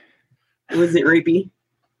 Okay. Was it rapey?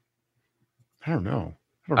 I don't know.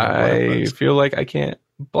 I feel like I can't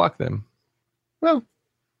block them. Well,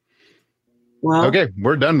 Well, okay,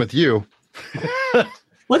 we're done with you.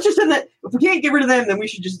 let's just say that if we can't get rid of them, then we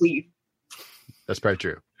should just leave. That's probably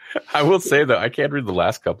true. I will say though, I can't read the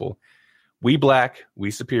last couple. We black,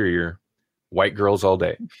 we superior, white girls all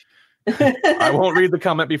day. I won't read the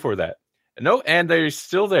comment before that. No, and they're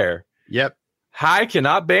still there. Yep. I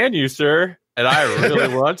cannot ban you, sir, and I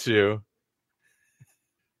really want to.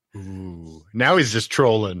 Ooh, now he's just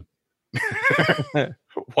trolling.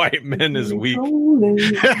 White men is weak.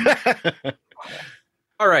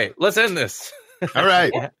 All right, let's end this. All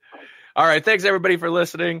right. All right, thanks everybody for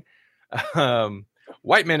listening.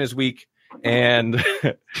 White men is weak, and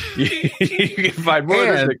you can find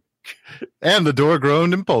more. And the door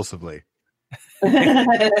groaned impulsively. All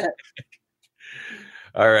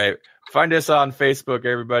right, find us on Facebook,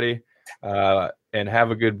 everybody, and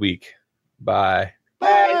have a good week. Bye.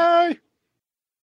 Bye.